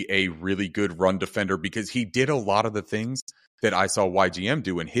be a really good run defender, because he did a lot of the things that I saw YGM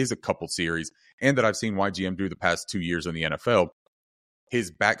do in his a couple series and that I've seen YGM do the past 2 years in the NFL. His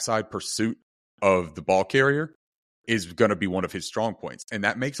backside pursuit of the ball carrier is going to be one of his strong points. And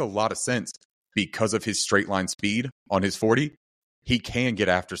that makes a lot of sense because of his straight line speed on his 40. He can get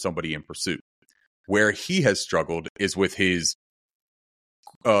after somebody in pursuit. Where he has struggled is with his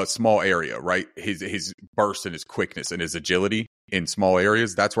small area, right? His burst and his quickness and his agility in small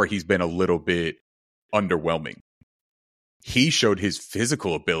areas. That's where he's been a little bit underwhelming. He showed his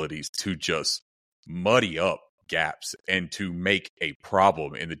physical abilities to just muddy up gaps and to make a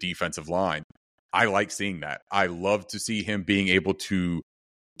problem in the defensive line. I like seeing that. I love to see him being able to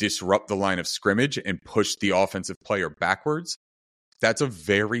disrupt the line of scrimmage and push the offensive player backwards. That's a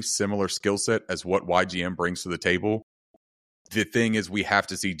very similar skill set as what YGM brings to the table. The thing is, we have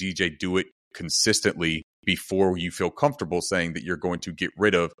to see DJ do it consistently before you feel comfortable saying that you're going to get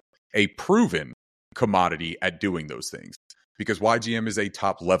rid of a proven commodity at doing those things, because YGM is a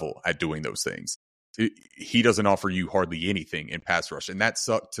top level at doing those things. he doesn't offer you hardly anything in pass rush. And that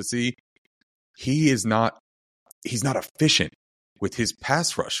sucked to see. He's not efficient with his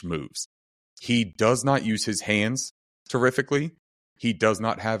pass rush moves. He does not use his hands terrifically. He does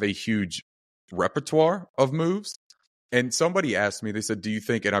not have a huge repertoire of moves. And somebody asked me, they said, do you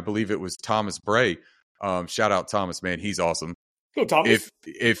think, and I believe it was Thomas Bray, shout out Thomas, man, he's awesome. Go, Thomas.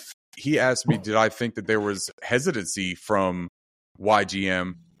 If he asked me, did I think that there was hesitancy from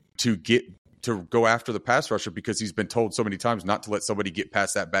YGM to go after the pass rusher because he's been told so many times not to let somebody get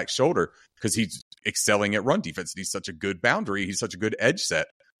past that back shoulder because he's excelling at run defense. He's such a good boundary. He's such a good edge set.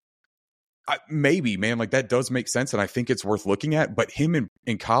 Maybe, man, like that does make sense. And I think it's worth looking at. But him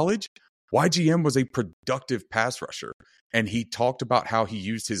in college, YGM was a productive pass rusher. And he talked about how he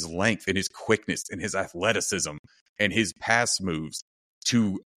used his length and his quickness and his athleticism and his pass moves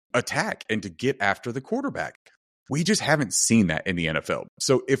to attack and to get after the quarterback. We just haven't seen that in the NFL.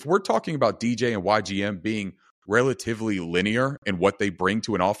 So if we're talking about DJ and YGM being relatively linear in what they bring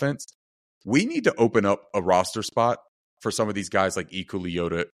to an offense, we need to open up a roster spot for some of these guys like Iku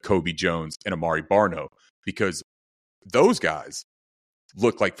Leota, Kobe Jones, and Amari Barno, because those guys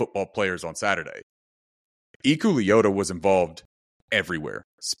look like football players on Saturday. Iku Leota was involved everywhere.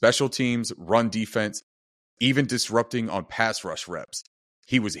 Special teams, run defense, even disrupting on pass rush reps.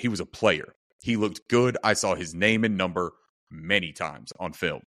 He was a player. He looked good. I saw his name and number many times on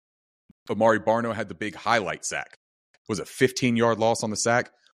film. Amari Barno had the big highlight sack. It was a 15-yard loss on the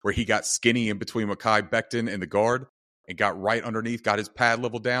sack where he got skinny in between Mekhi Becton and the guard and got right underneath, got his pad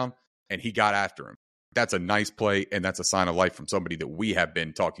level down, and he got after him. That's a nice play, and that's a sign of life from somebody that we have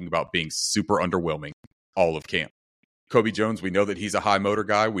been talking about being super underwhelming all of camp. Kobe Jones, we know that he's a high motor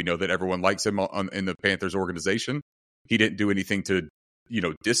guy. We know that everyone likes him in the Panthers organization. He didn't do anything to,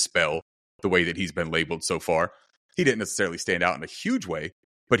 dispel the way that he's been labeled so far. He didn't necessarily stand out in a huge way,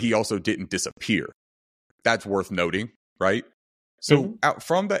 but he also didn't disappear. That's worth noting, right? So out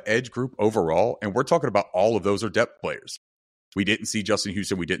from the edge group overall, and we're talking about all of those are depth players. We didn't see Justin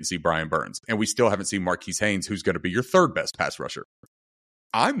Houston. We didn't see Brian Burns. And we still haven't seen Marquise Haynes, who's going to be your third best pass rusher.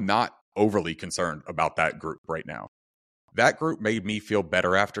 I'm not overly concerned about that group right now. That group made me feel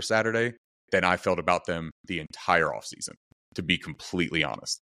better after Saturday than I felt about them the entire offseason, to be completely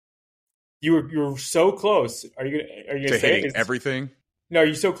honest. You were so close. Are you gonna say hitting everything? No,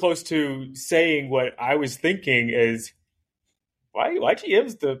 you're so close to saying what I was thinking is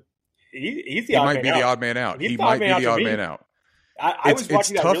YGM's he's the odd man out. He might be the odd man out. He might be the odd man out. I was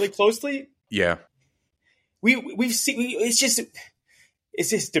watching that really closely. Yeah. We've seen it's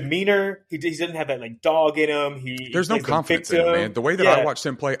his demeanor. He doesn't have that dog in him. There's no confidence in him, man. The way that I watched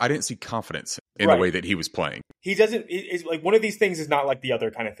him play, I didn't see confidence in the way that he was playing. He doesn't. It's like one of these things is not like the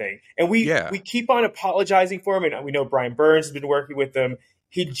other kind of thing. And we keep on apologizing for him, and we know Brian Burns has been working with him.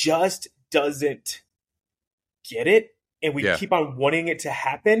 He just doesn't get it, and we keep on wanting it to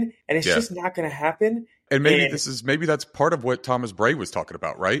happen, and it's just not going to happen. And maybe that's part of what Thomas Bray was talking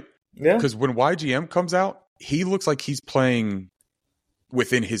about, right? Yeah. Because when YGM comes out, he looks like he's playing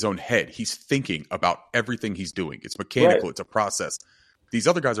within his own head. He's thinking about everything he's doing. It's mechanical. It's a process. These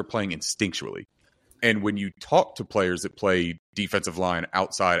other guys are playing instinctually. And when you talk to players that play defensive line,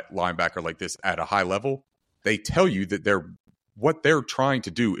 outside linebacker like this at a high level, they tell you that what they're trying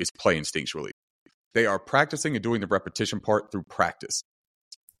to do is play instinctually. They are practicing and doing the repetition part through practice.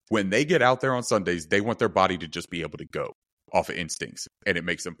 When they get out there on Sundays, they want their body to just be able to go off of instincts. And it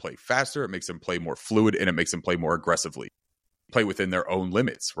makes them play faster. It makes them play more fluid, and it makes them play more aggressively. Play within their own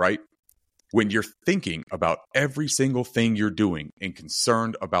limits, right? When you're thinking about every single thing you're doing and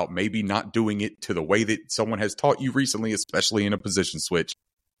concerned about maybe not doing it to the way that someone has taught you recently, especially in a position switch,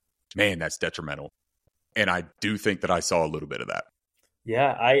 man, that's detrimental. And I do think that I saw a little bit of that.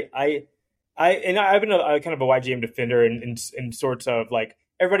 Yeah, I've been a kind of a YGM defender in sorts of like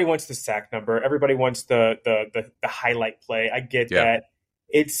everybody wants the sack number, everybody wants the highlight play. I get that.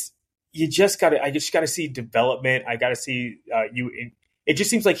 I just gotta see development. I gotta see it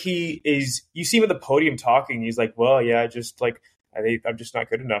just seems like you see him at the podium talking. He's like, well, yeah, just like I'm just not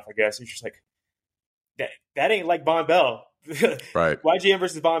good enough, I guess. It's just like that ain't like Von Bell, right? YGM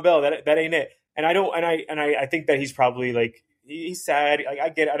versus Von Bell. That ain't it. And I think that he's probably like he's sad. Like I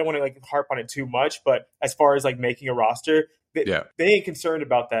get it. I don't want to like harp on it too much, but as far as like making a roster, they ain't concerned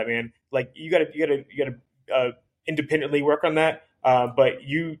about that, man. Like you gotta independently work on that. But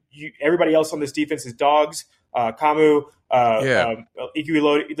you everybody else on this defense is dogs. Kamu, Iku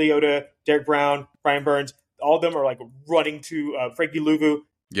Leota, Derek Brown, Brian Burns, all of them are like running to Frankie Luvu,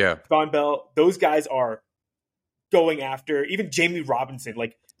 Von Bell. Those guys are going after even Jamie Robinson.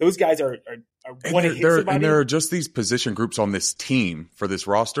 Like those guys are want to hit somebody. And there are just these position groups on this team for this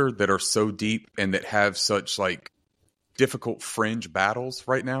roster that are so deep and that have such like difficult fringe battles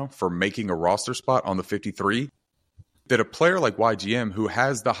right now for making a roster spot on the 53, that a player like YGM, who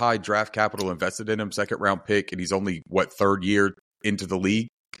has the high draft capital invested in him, second round pick, and he's only third year into the league,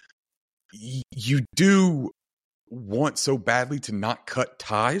 you do want so badly to not cut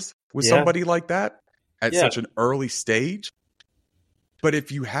ties with somebody like that at such an early stage. But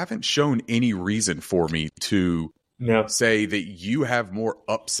if you haven't shown any reason for me to say that you have more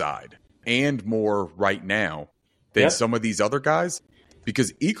upside and more right now than some of these other guys,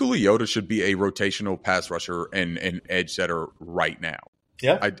 because Ike Leota should be a rotational pass rusher and edge setter right now.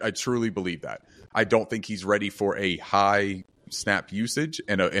 Yeah, I truly believe that. I don't think he's ready for a high snap usage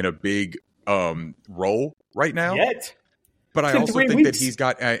and a big role right now. Yet. But I also think that he's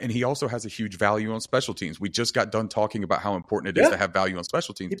got, and he also has a huge value on special teams. We just got done talking about how important it is to have value on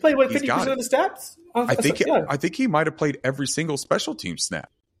special teams. He played 50% of the snaps. I think he might have played every single special team snap.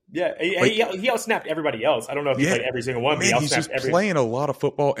 Yeah, he outsnapped everybody else. I don't know if he played every single one, but he he's just playing a lot of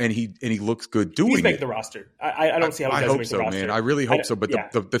football, and he looks good doing it. He's making the roster. I don't see how he doesn't make the roster. Man. I really hope so.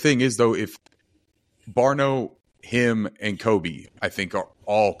 But the thing is, though, if Barno, him, and Kobe, I think, are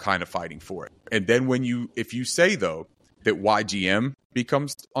all kind of fighting for it. And then if you say, though, that YGM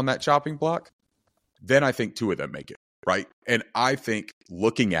becomes on that chopping block, then I think two of them make it, right? And I think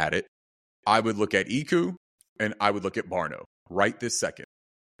looking at it, I would look at Iku and I would look at Barno right this second.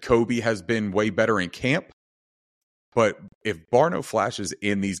 Kobe has been way better in camp, but if Barno flashes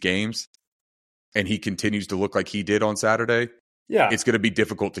in these games and he continues to look like he did on Saturday, it's going to be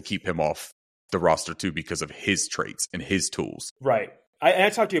difficult to keep him off the roster too because of his traits and his tools. Right.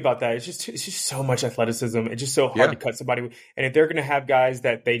 I talked to you about that. It's just so much athleticism. It's just so hard to cut somebody. And if they're going to have guys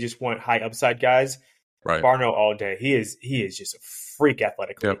that they just want high upside guys, Barno all day. He is just a freak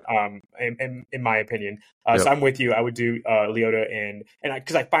athletically. In my opinion. So I'm with you. I would do Leota and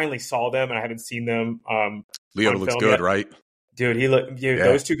because I finally saw them and I haven't seen them. Leota looks good, right? Dude,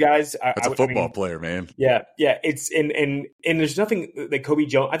 those two guys. That's a football player, man. Yeah. It's and there's nothing that Kobe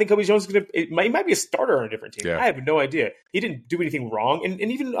Jones. I think Kobe Jones is he might be a starter on a different team. I have no idea. He didn't do anything wrong, and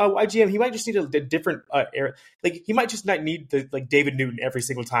even YGM, he might just need a different era. Like he might just not need the David Newton every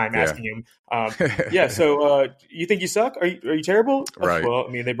single time asking him. So you think you suck? Are you terrible? Right. Well, I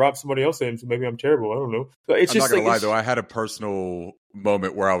mean, they brought somebody else in, so maybe I'm terrible. I don't know. But I'm not gonna lie though. I had a personal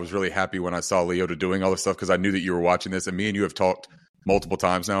moment where I was really happy when I saw Leota doing all this stuff because I knew that you were watching this, and me and you have talked multiple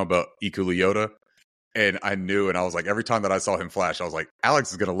times now about Ike Leota, and I knew, and I was like, every time that I saw him flash, I was like,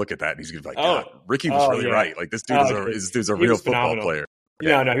 Alex is going to look at that, and he's going to be like, God, Ricky was really right. Like this dude's a real football player.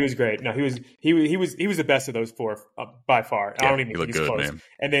 No, he was great. No, he was the best of those four by far. I don't even think he's close. Man.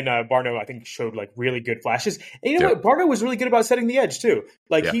 And then Barno, I think, showed like really good flashes. And you know what? Barno was really good about setting the edge too.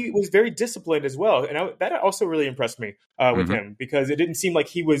 Like he was very disciplined as well, and that also really impressed me with him because it didn't seem like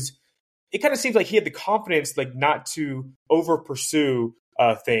he was. It kind of seems like he had the confidence like not to over pursue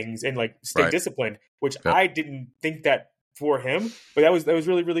things and like stay disciplined, which I didn't think that for him. But that was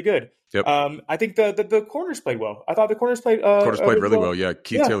really, really good. Yep. I think the corners played well. I thought the corners played really well. Yeah,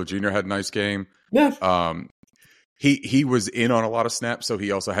 Keith Taylor Jr. had a nice game. Yeah. He was in on a lot of snaps, so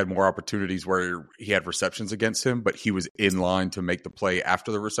he also had more opportunities where he had receptions against him, but he was in line to make the play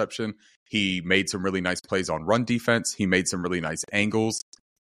after the reception. He made some really nice plays on run defense. He made some really nice angles.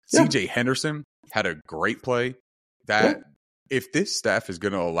 CJ Henderson had a great play. If this staff is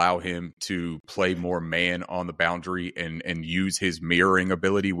going to allow him to play more man on the boundary and use his mirroring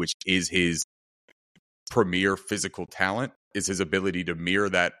ability, which is his premier physical talent, is his ability to mirror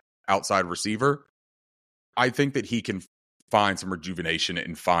that outside receiver, I think that he can find some rejuvenation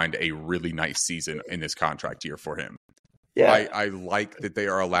and find a really nice season in this contract year for him. Yeah. I like that they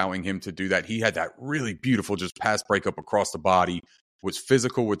are allowing him to do that. He had that really beautiful just pass breakup across the body, was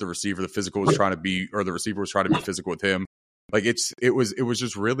physical with the receiver. The receiver was trying to be physical with him. Like it was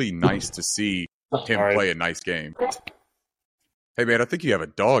just really nice to see him play a nice game. Hey man, I think you have a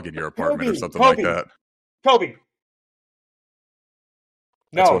dog in your apartment or something like that. Kobe.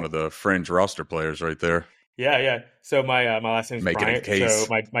 That's one of the fringe roster players right there. Yeah. So my last name is Bryant. So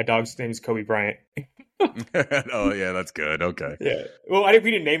my dog's name is Kobe Bryant. Oh yeah, that's good. Okay. Yeah. Well,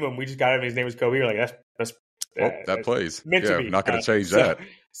 we didn't name him. We just got him. His name was Kobe. We're like that's. That plays. Meant to be. I'm not going to change that.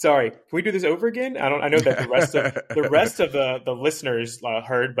 Sorry. Can we do this over again? I know that the rest of the listeners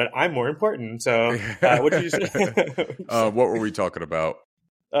heard, but I'm more important. So what did you say? What were we talking about?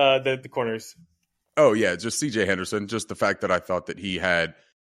 The corners. Oh yeah, just CJ Henderson. Just the fact that I thought that he had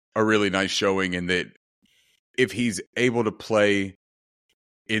a really nice showing, and that if he's able to play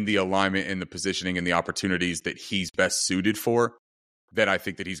in the alignment and the positioning and the opportunities that he's best suited for, then I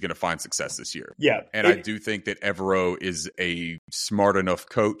think that he's going to find success this year. Yeah. And I do think that Evero is a smart enough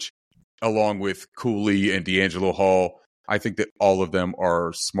coach, along with Cooley and D'Angelo Hall. I think that all of them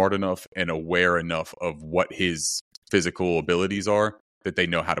are smart enough and aware enough of what his physical abilities are that they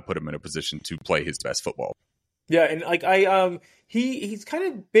know how to put him in a position to play his best football. Yeah, and like he's kind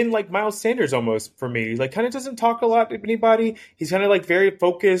of been like Miles Sanders almost for me. Like kind of doesn't talk a lot to anybody. He's kind of like very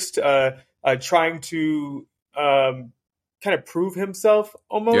focused, trying to kind of prove himself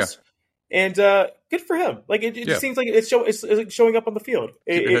almost. Yeah. And good for him. Like it just seems like it's showing up on the field.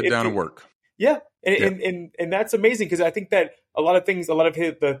 Keep your head down and work. Yeah, and that's amazing because I think that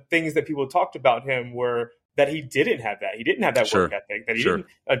the things that people talked about him were that he didn't have that. He didn't have that work ethic. That he didn't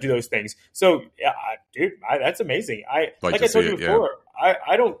do those things. So, yeah, dude, that's amazing. Like I told you before,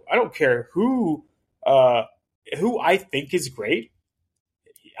 I don't care who I think is great.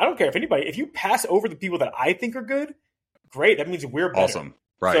 I don't care if anybody. If you pass over the people that I think are good, great. That means we're better. Awesome,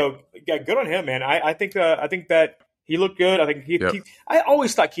 right? So, yeah, good on him, man. I think that he looked good. I think I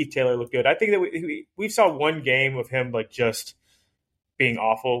always thought Keith Taylor looked good. I think that we saw one game of him like just being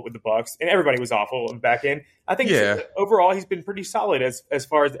awful with the Bucs, and everybody was awful on the back end. I think overall he's been pretty solid as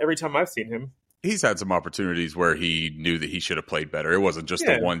far as every time I've seen him. He's had some opportunities where he knew that he should have played better. It wasn't just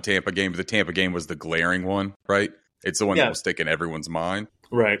the one Tampa game, but the Tampa game was the glaring one, right? It's the one that will stick in everyone's mind.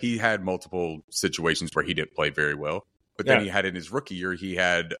 Right. He had multiple situations where he didn't play very well, but then he had in his rookie year, he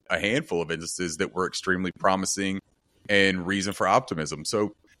had a handful of instances that were extremely promising and reason for optimism.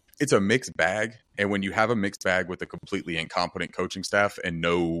 So it's a mixed bag. And when you have a mixed bag with a completely incompetent coaching staff and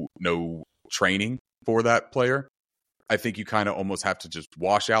no training for that player, I think you kind of almost have to just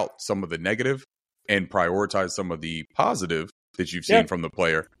wash out some of the negative and prioritize some of the positive that you've seen from the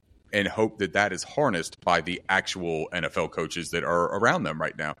player and hope that that is harnessed by the actual NFL coaches that are around them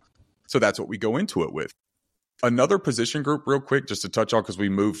right now. So that's what we go into it with. Another position group real quick, just to touch on, because we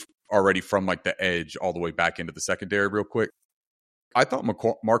moved already from like the edge all the way back into the secondary real quick. I thought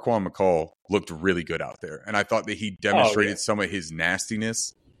Marquand McCall looked really good out there. And I thought that he demonstrated some of his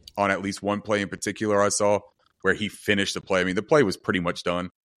nastiness on at least one play in particular I saw where he finished the play. I mean, the play was pretty much done,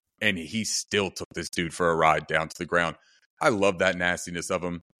 and he still took this dude for a ride down to the ground. I love that nastiness of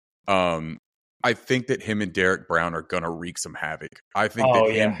him. I think that him and Derek Brown are going to wreak some havoc. I think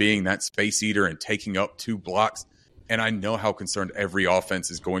that him being that space eater and taking up 2 blocks, and I know how concerned every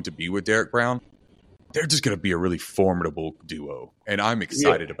offense is going to be with Derek Brown, they're just going to be a really formidable duo. And I'm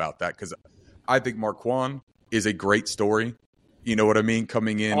excited about that because I think Marquand is a great story. You know what I mean?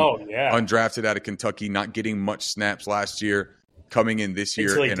 Coming in undrafted out of Kentucky, not getting much snaps last year, coming in this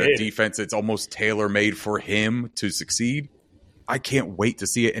year in a defense that's almost tailor-made for him to succeed. I can't wait to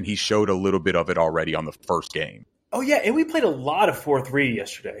see it, and he showed a little bit of it already on the first game. Oh, yeah, and we played a lot of 4-3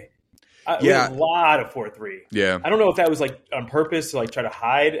 yesterday. A lot of 4-3. Yeah. I don't know if that was like on purpose to like try to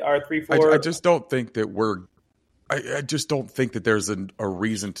hide our 3-4. I just don't think that I just don't think that there's a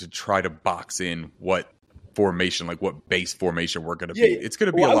reason to try to box in what formation, like what base formation we're going to be. It's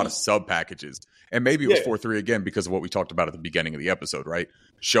going to be a lot of sub packages. And maybe it was 4-3 again because of what we talked about at the beginning of the episode, right?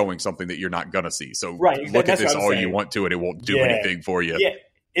 Showing something that you're not going to see. So look at this all you want to, and it won't do anything for you. Yeah.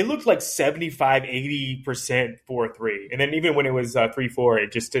 It looked like 75, 80% 4-3. And then even when it was 3-4,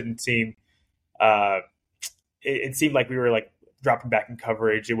 it just didn't seem it seemed like we were like dropping back in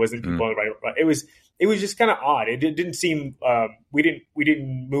coverage. It wasn't people right. It was just kind of odd. It didn't seem we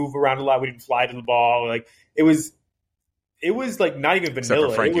didn't move around a lot. We didn't fly to the ball. Like it was like not even vanilla.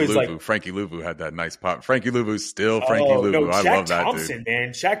 Except for Frankie it was Louvu. like Frankie Louvu had that nice pop. Frankie Louvu's still Frankie Louvu. No, I love that Thompson, dude. Man,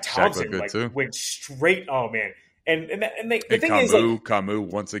 Shaq Thompson like went straight. Oh man. And the thing is, like,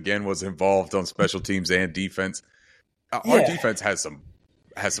 Camus once again was involved on special teams and defense. Our defense has some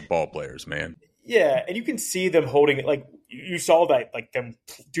ball players, man. Yeah, and you can see them holding it. Like you saw that, like them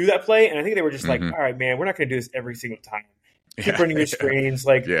do that play, and I think they were just like, "All right, man, we're not going to do this every single time. Keep running your screens.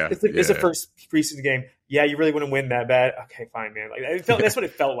 Like it's the first preseason game. Yeah, you really want to win that bad? Okay, fine, man. Like that's what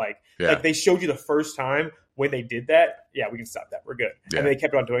it felt like. Like they showed you the first time when they did that. Yeah, we can stop that. We're good. And they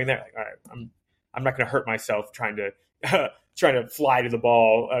kept on doing that. Like, all right, I'm not going to hurt myself trying to fly to the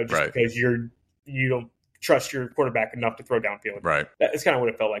ball just because you don't trust your quarterback enough to throw downfield. Right. That's kind of what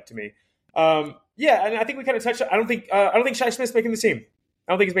it felt like to me. And I think we kind of touched. I don't think Shi Smith's making the team.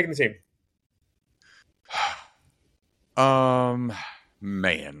 I don't think he's making the team.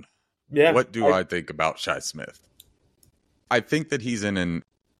 Man. Yeah. What do I think about Shi Smith? I think that he's in an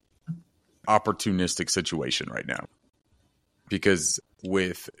opportunistic situation right now because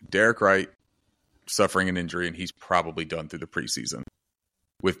with Derek Wright suffering an injury, and he's probably done through the preseason.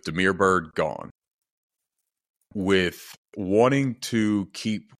 With Damiere Byrd gone. With wanting to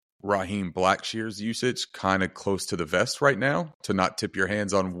keep Raheem Blackshear's usage kind of close to the vest right now to not tip your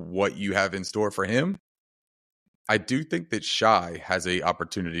hands on what you have in store for him. I do think that Shai has a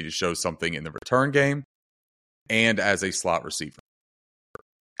opportunity to show something in the return game and as a slot receiver.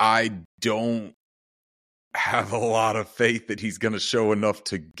 I don't have a lot of faith that he's going to show enough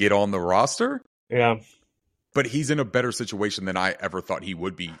to get on the roster. Yeah. But he's in a better situation than I ever thought he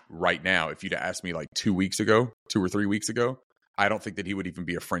would be right now. If you'd asked me like 2 or 3 weeks ago, I don't think that he would even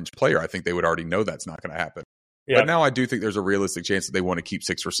be a fringe player. I think they would already know that's not going to happen. Yeah. But now I do think there's a realistic chance that they want to keep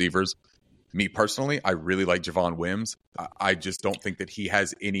 6 receivers. Me personally, I really like Javon Wims. I just don't think that he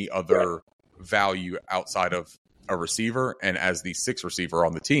has any other value outside of a receiver. And as the 6th receiver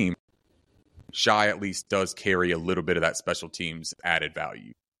on the team, Shai at least does carry a little bit of that special teams added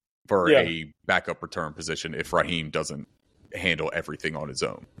value for a backup return position if Raheem doesn't handle everything on his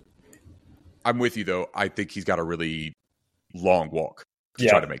own. I'm with you, though. I think he's got a really long walk to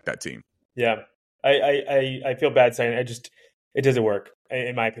try to make that team. Yeah. I feel bad saying it doesn't work,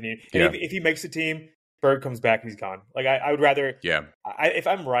 in my opinion. And if he makes the team, Bird comes back and he's gone. Like, I would rather – if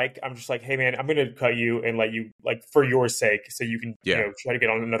I'm Reich, I'm just like, hey, man, I'm going to cut you and let you – like, for your sake, so you can try to get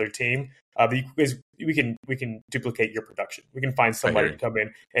on another team. Because we can duplicate your production. We can find somebody to come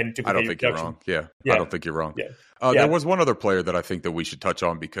in and duplicate I don't think you're wrong. I don't think you're wrong. There was one other player that I think that we should touch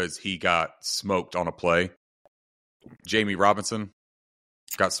on because he got smoked on a play. Jamie Robinson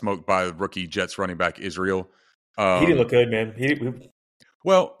got smoked by rookie Jets running back Israel. He didn't look good, man.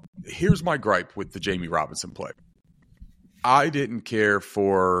 Well, here's my gripe with the Jamie Robinson play. I didn't care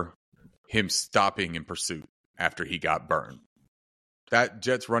for him stopping in pursuit after he got burned. That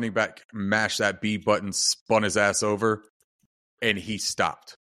Jets running back mashed that B button, spun his ass over, and he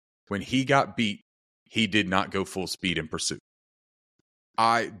stopped. When he got beat, he did not go full speed in pursuit.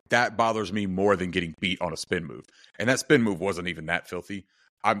 That bothers me more than getting beat on a spin move. And that spin move wasn't even that filthy.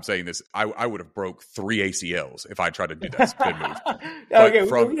 I'm saying this, I would have broke 3 ACLs if I tried to do that spin move.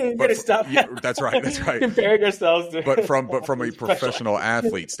 We're going to stop. Yeah, that's right. Comparing ourselves to but from a professional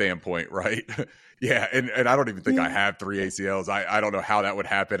athlete standpoint, right? Yeah, and I don't even think I have 3 ACLs. I don't know how that would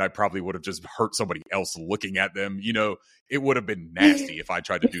happen. I probably would have just hurt somebody else looking at them. You know, it would have been nasty if I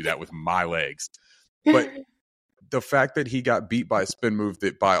tried to do that with my legs. But the fact that he got beat by a spin move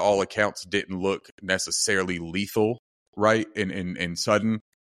that by all accounts didn't look necessarily lethal, right, and sudden,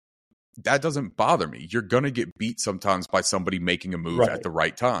 that doesn't bother me. You're going to get beat sometimes by somebody making a move at the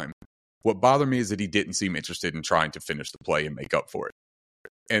right time. What bothered me is that he didn't seem interested in trying to finish the play and make up for it.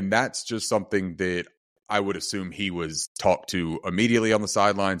 And that's just something that I would assume he was talked to immediately on the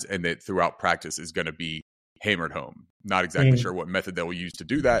sidelines and that throughout practice is going to be hammered home. Not exactly sure what method they will use to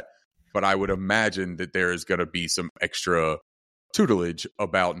do that, but I would imagine that there is going to be some extra tutelage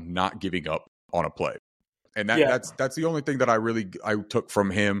about not giving up on a play. And that's the only thing that I took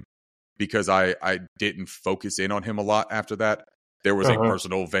from him, because I didn't focus in on him a lot after that. There was a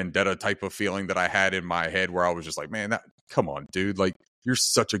personal vendetta type of feeling that I had in my head where I was just like, man, come on, dude. Like, you're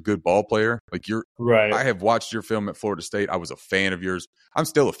such a good ball player. Like, I have watched your film at Florida State. I was a fan of yours. I'm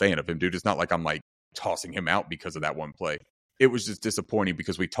still a fan of him, dude. It's not like I'm like tossing him out because of that one play. It was just disappointing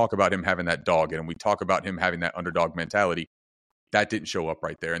because we talk about him having that dog and we talk about him having that underdog mentality. That didn't show up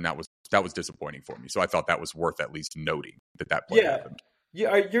right there. And that was disappointing for me. So I thought that was worth at least noting that play happened.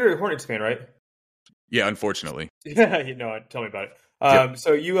 Yeah, you're a Hornets fan, right? Yeah, unfortunately. Tell me about it.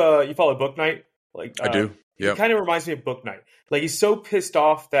 So you follow Book Night? Like I do. It kind of reminds me of Book Night. Like, he's so pissed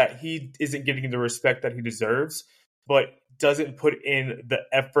off that he isn't getting the respect that he deserves, but doesn't put in the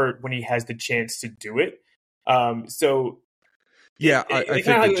effort when he has the chance to do it. I think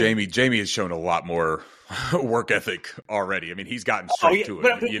that Jamie has shown a lot more work ethic already. I mean, he's gotten straight to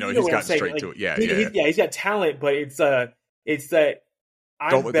it. He's gotten straight to it. Yeah, he's got talent, but it's that.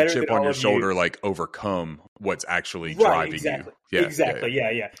 Don't let the chip on your shoulder overcome what's actually driving you. Exactly.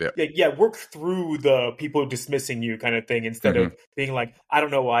 Yeah. Work through the people dismissing you kind of thing instead of being like, I don't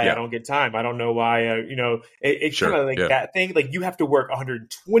know why I don't get time. I don't know why. It's kind of like that thing. Like, you have to work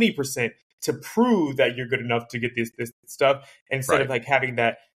 120% to prove that you're good enough to get this stuff instead of like having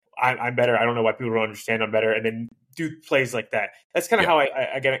that. I'm better. I don't know why people don't understand I'm better, and then do plays like that. That's kind of how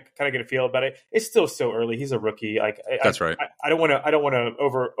I get a feel about it. It's still so early. He's a rookie. That's right. I don't want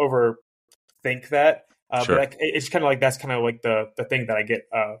to overthink that. But it's kind of like that's kind of like the thing that I get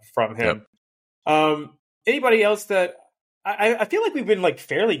from him. Yep. Anybody else that I feel like we've been like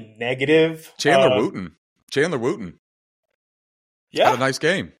fairly negative. Chandler Wooten. Yeah, had a nice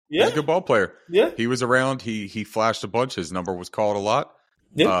game. Yeah, he's a good ball player. Yeah, he was around. He flashed a bunch. His number was called a lot.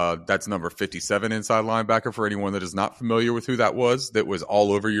 Yeah. That's number 57 inside linebacker for anyone that is not familiar with who that was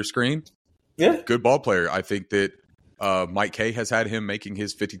all over your screen. Yeah. Good ball player. I think that Mike Kay has had him making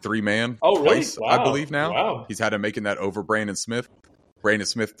his 53-man twice, I believe now. Wow. He's had him making that over Brandon Smith. Brandon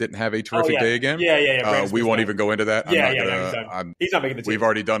Smith didn't have a terrific day again. Yeah. We won't even go into that. He's not making the team. We've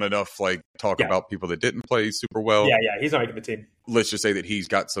already done enough about people that didn't play super well. Yeah, he's not making the team. Let's just say that he's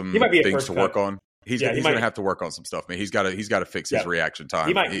got some things to work on. He's going to have to work on some stuff, man. He's got to fix his reaction time.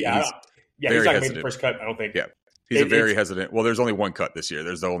 He might. He's not going to make the first cut, I don't think. Yeah. He's very hesitant. Well, there's only one cut this year.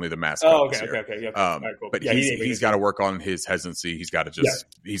 There's only the mask cut this year. Okay. Yeah. All right, cool. But he's got to work on his hesitancy. He's got to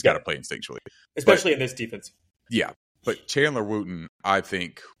he's got to play instinctually. Especially in this defense. Yeah. But Chandler Wooten, I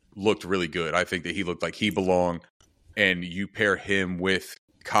think, looked really good. I think that he looked like he belonged. And you pair him with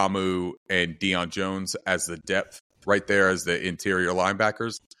Kamu and Deion Jones as the depth right there as the interior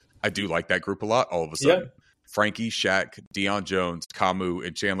linebackers. I do like that group a lot all of a sudden. Yeah. Frankie, Shaq, Deion Jones, Kamu,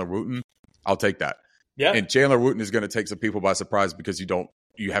 and Chandler Wooten. I'll take that. Yeah. And Chandler Wooten is going to take some people by surprise because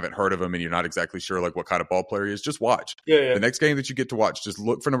you haven't heard of him and you're not exactly sure what kind of ball player he is. Just watch. Yeah. The next game that you get to watch, just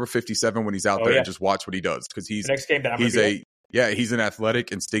look for number 57 when he's out there and just watch what he does because he's the next game that he's an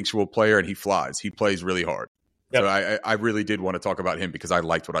athletic, instinctual player and he flies. He plays really hard. Yep. So I really did want to talk about him because I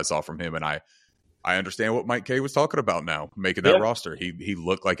liked what I saw from him and I understand what Mike Kay was talking about now, making that roster. He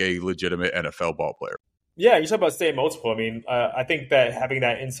looked like a legitimate NFL ball player. Yeah, you talk about staying multiple. I mean, I think that having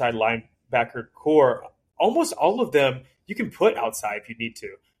that inside linebacker core, almost all of them you can put outside if you need to.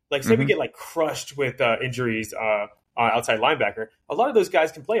 Like, say we get crushed with injuries on outside linebacker. A lot of those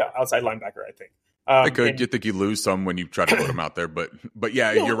guys can play outside linebacker, I think. They could. You think you lose some when you try to put them out there, but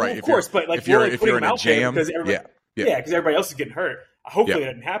yeah, you're right. Of course, but if you're in a jam, because everybody else is getting hurt. Hopefully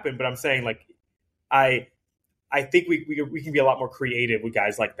that didn't happen, but I'm saying I think we can be a lot more creative with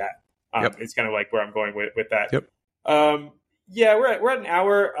guys like that. It's kind of where I'm going with that. Yep. We're at an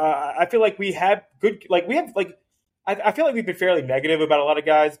hour. I feel like we have good. I feel like we've been fairly negative about a lot of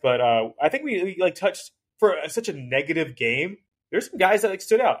guys, but I think we touched for such a negative game. There's some guys that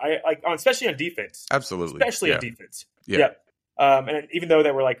stood out. Especially on defense. Absolutely, especially on defense. Yeah. And even though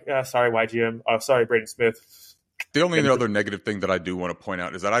they were sorry YGM, sorry Braden Smith. The only other negative thing that I do want to point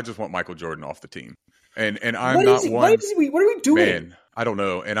out is that I just want Michael Jordan off the team, and I'm not one. What are we doing? Man, I don't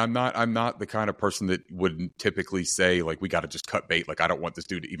know, and I'm not the kind of person that would typically say we got to just cut bait. I don't want this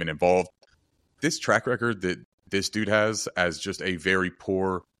dude to even involved. This track record that this dude has as just a very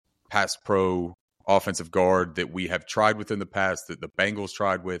poor pass pro offensive guard that we have tried with in the past, that the Bengals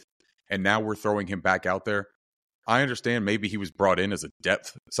tried with, and now we're throwing him back out there. I understand maybe he was brought in as a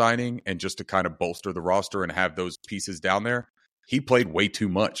depth signing and just to kind of bolster the roster and have those pieces down there. He played way too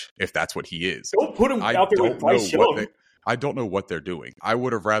much if that's what he is. Don't put him out there with Bryce Young. I don't know what they're doing. I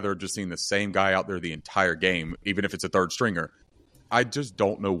would have rather just seen the same guy out there the entire game, even if it's a third stringer. I just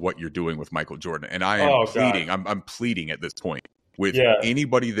don't know what you're doing with Michael Jordan. And I am pleading. I'm pleading at this point with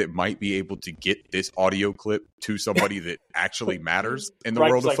anybody that might be able to get this audio clip to somebody that actually matters in the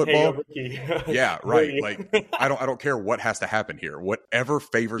world of football. Hey, yeah, right. I don't care what has to happen here. Whatever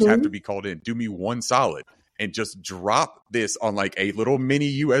favors have to be called in, do me one solid and just drop this on a little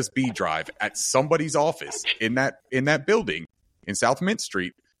mini USB drive at somebody's office in that building in South Mint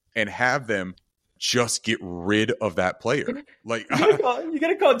Street and have them just get rid of that player. You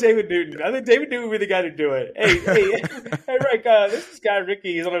gotta call David Newton. I think David Newton would be the guy to do it. Hey, Rick, this is guy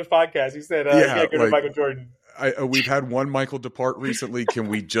Ricky. He's on his podcast. He said, "Go to Michael Jordan." We've had one Michael depart recently. Can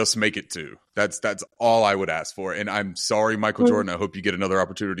we just make it two? That's all I would ask for. And I'm sorry, Michael Jordan. I hope you get another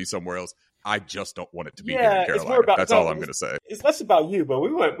opportunity somewhere else. I just don't want it to be here in Carolina. That's all I'm going to say. It's less about you, but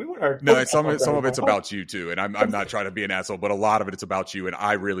we want our. No, some of it's about you too, and I'm not trying to be an asshole, but a lot of it's about you, and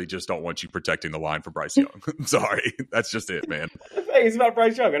I really just don't want you protecting the line for Bryce Young. I'm sorry, that's just it, man. Hey, it's about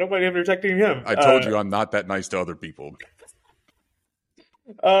Bryce Young. I don't want him protecting him. I told you I'm not that nice to other people.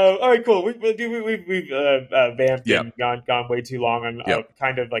 All right, cool. We've vamped and gone way too long on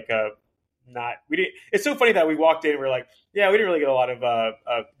kind of we didn't. It's so funny that we walked in and we're like, we didn't really get a lot of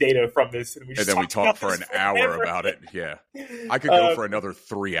data from this, and then we talked for an hour about it. Yeah, I could go for another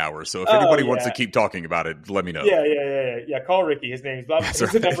 3 hours. So if anybody wants to keep talking about it, let me know. Yeah. Call Ricky. His name's Bob. That's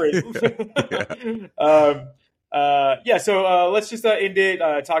right. So let's just end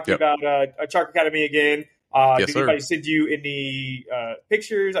it talking about Chalk Academy again. Did anybody send you any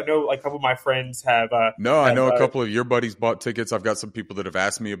pictures? I know a couple of my friends have. I know a couple of your buddies bought tickets. I've got some people that have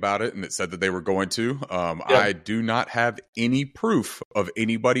asked me about it and it said that they were going to. I do not have any proof of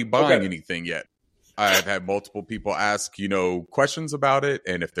anybody buying anything yet. I've had multiple people ask, questions about it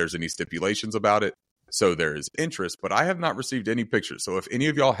and if there's any stipulations about it. So there is interest, but I have not received any pictures. So if any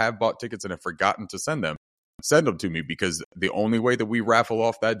of y'all have bought tickets and have forgotten to send them to me because the only way that we raffle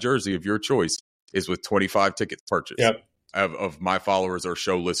off that jersey of your choice is with 25 tickets purchased. Yep. Of my followers or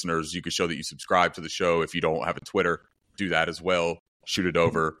show listeners. You can show that you subscribe to the show if you don't have a Twitter. do that as well. Shoot it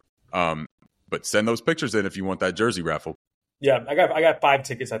over. But send those pictures in if you want that jersey raffle. Yeah, I got 5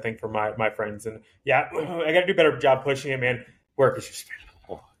 tickets, I think, for my friends. And yeah, I got to do a better job pushing it, man. Work is just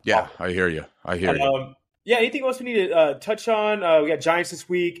Yeah, I hear you. Yeah, anything else we need to touch on? We got Giants this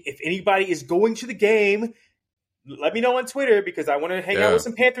week. If anybody is going to the game, let me know on Twitter because I want to hang out with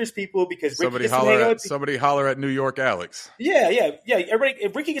some Panthers people because somebody holler at New York Alex. Yeah. Everybody,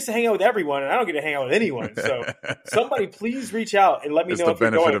 if Ricky gets to hang out with everyone, and I don't get to hang out with anyone, so somebody please reach out and let me know. It's the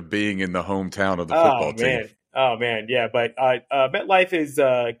benefit of being in the hometown of the football team. Oh man, yeah, but MetLife is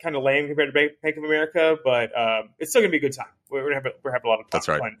kind of lame compared to Bank of America, but it's still gonna be a good time. We're having a lot of fun. That's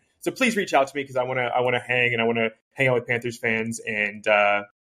right. So please reach out to me because I want to hang and I want to hang out with Panthers fans and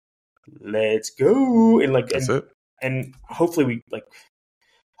let's go That's it. And hopefully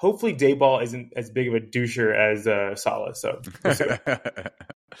hopefully Dayball isn't as big of a doucher as Saleh. So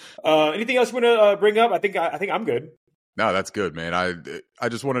anything else you want to bring up? I think I'm good. No, that's good, man. I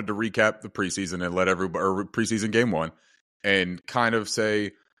just wanted to recap the preseason and let everybody, or preseason game 1, and kind of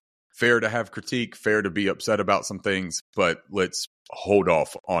say fair to have critique, fair to be upset about some things, but let's hold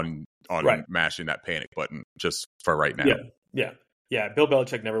off on mashing that panic button just for right now. Yeah. Bill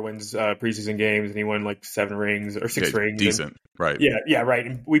Belichick never wins preseason games, and he won like 7 rings or 6 rings. Decent, right? Yeah, right.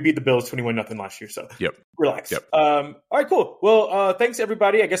 And we beat the Bills 21-0 last year, so relax. Yep. All right, cool. Well, thanks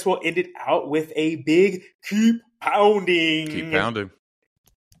everybody. I guess we'll end it out with a big keep pounding. Keep pounding.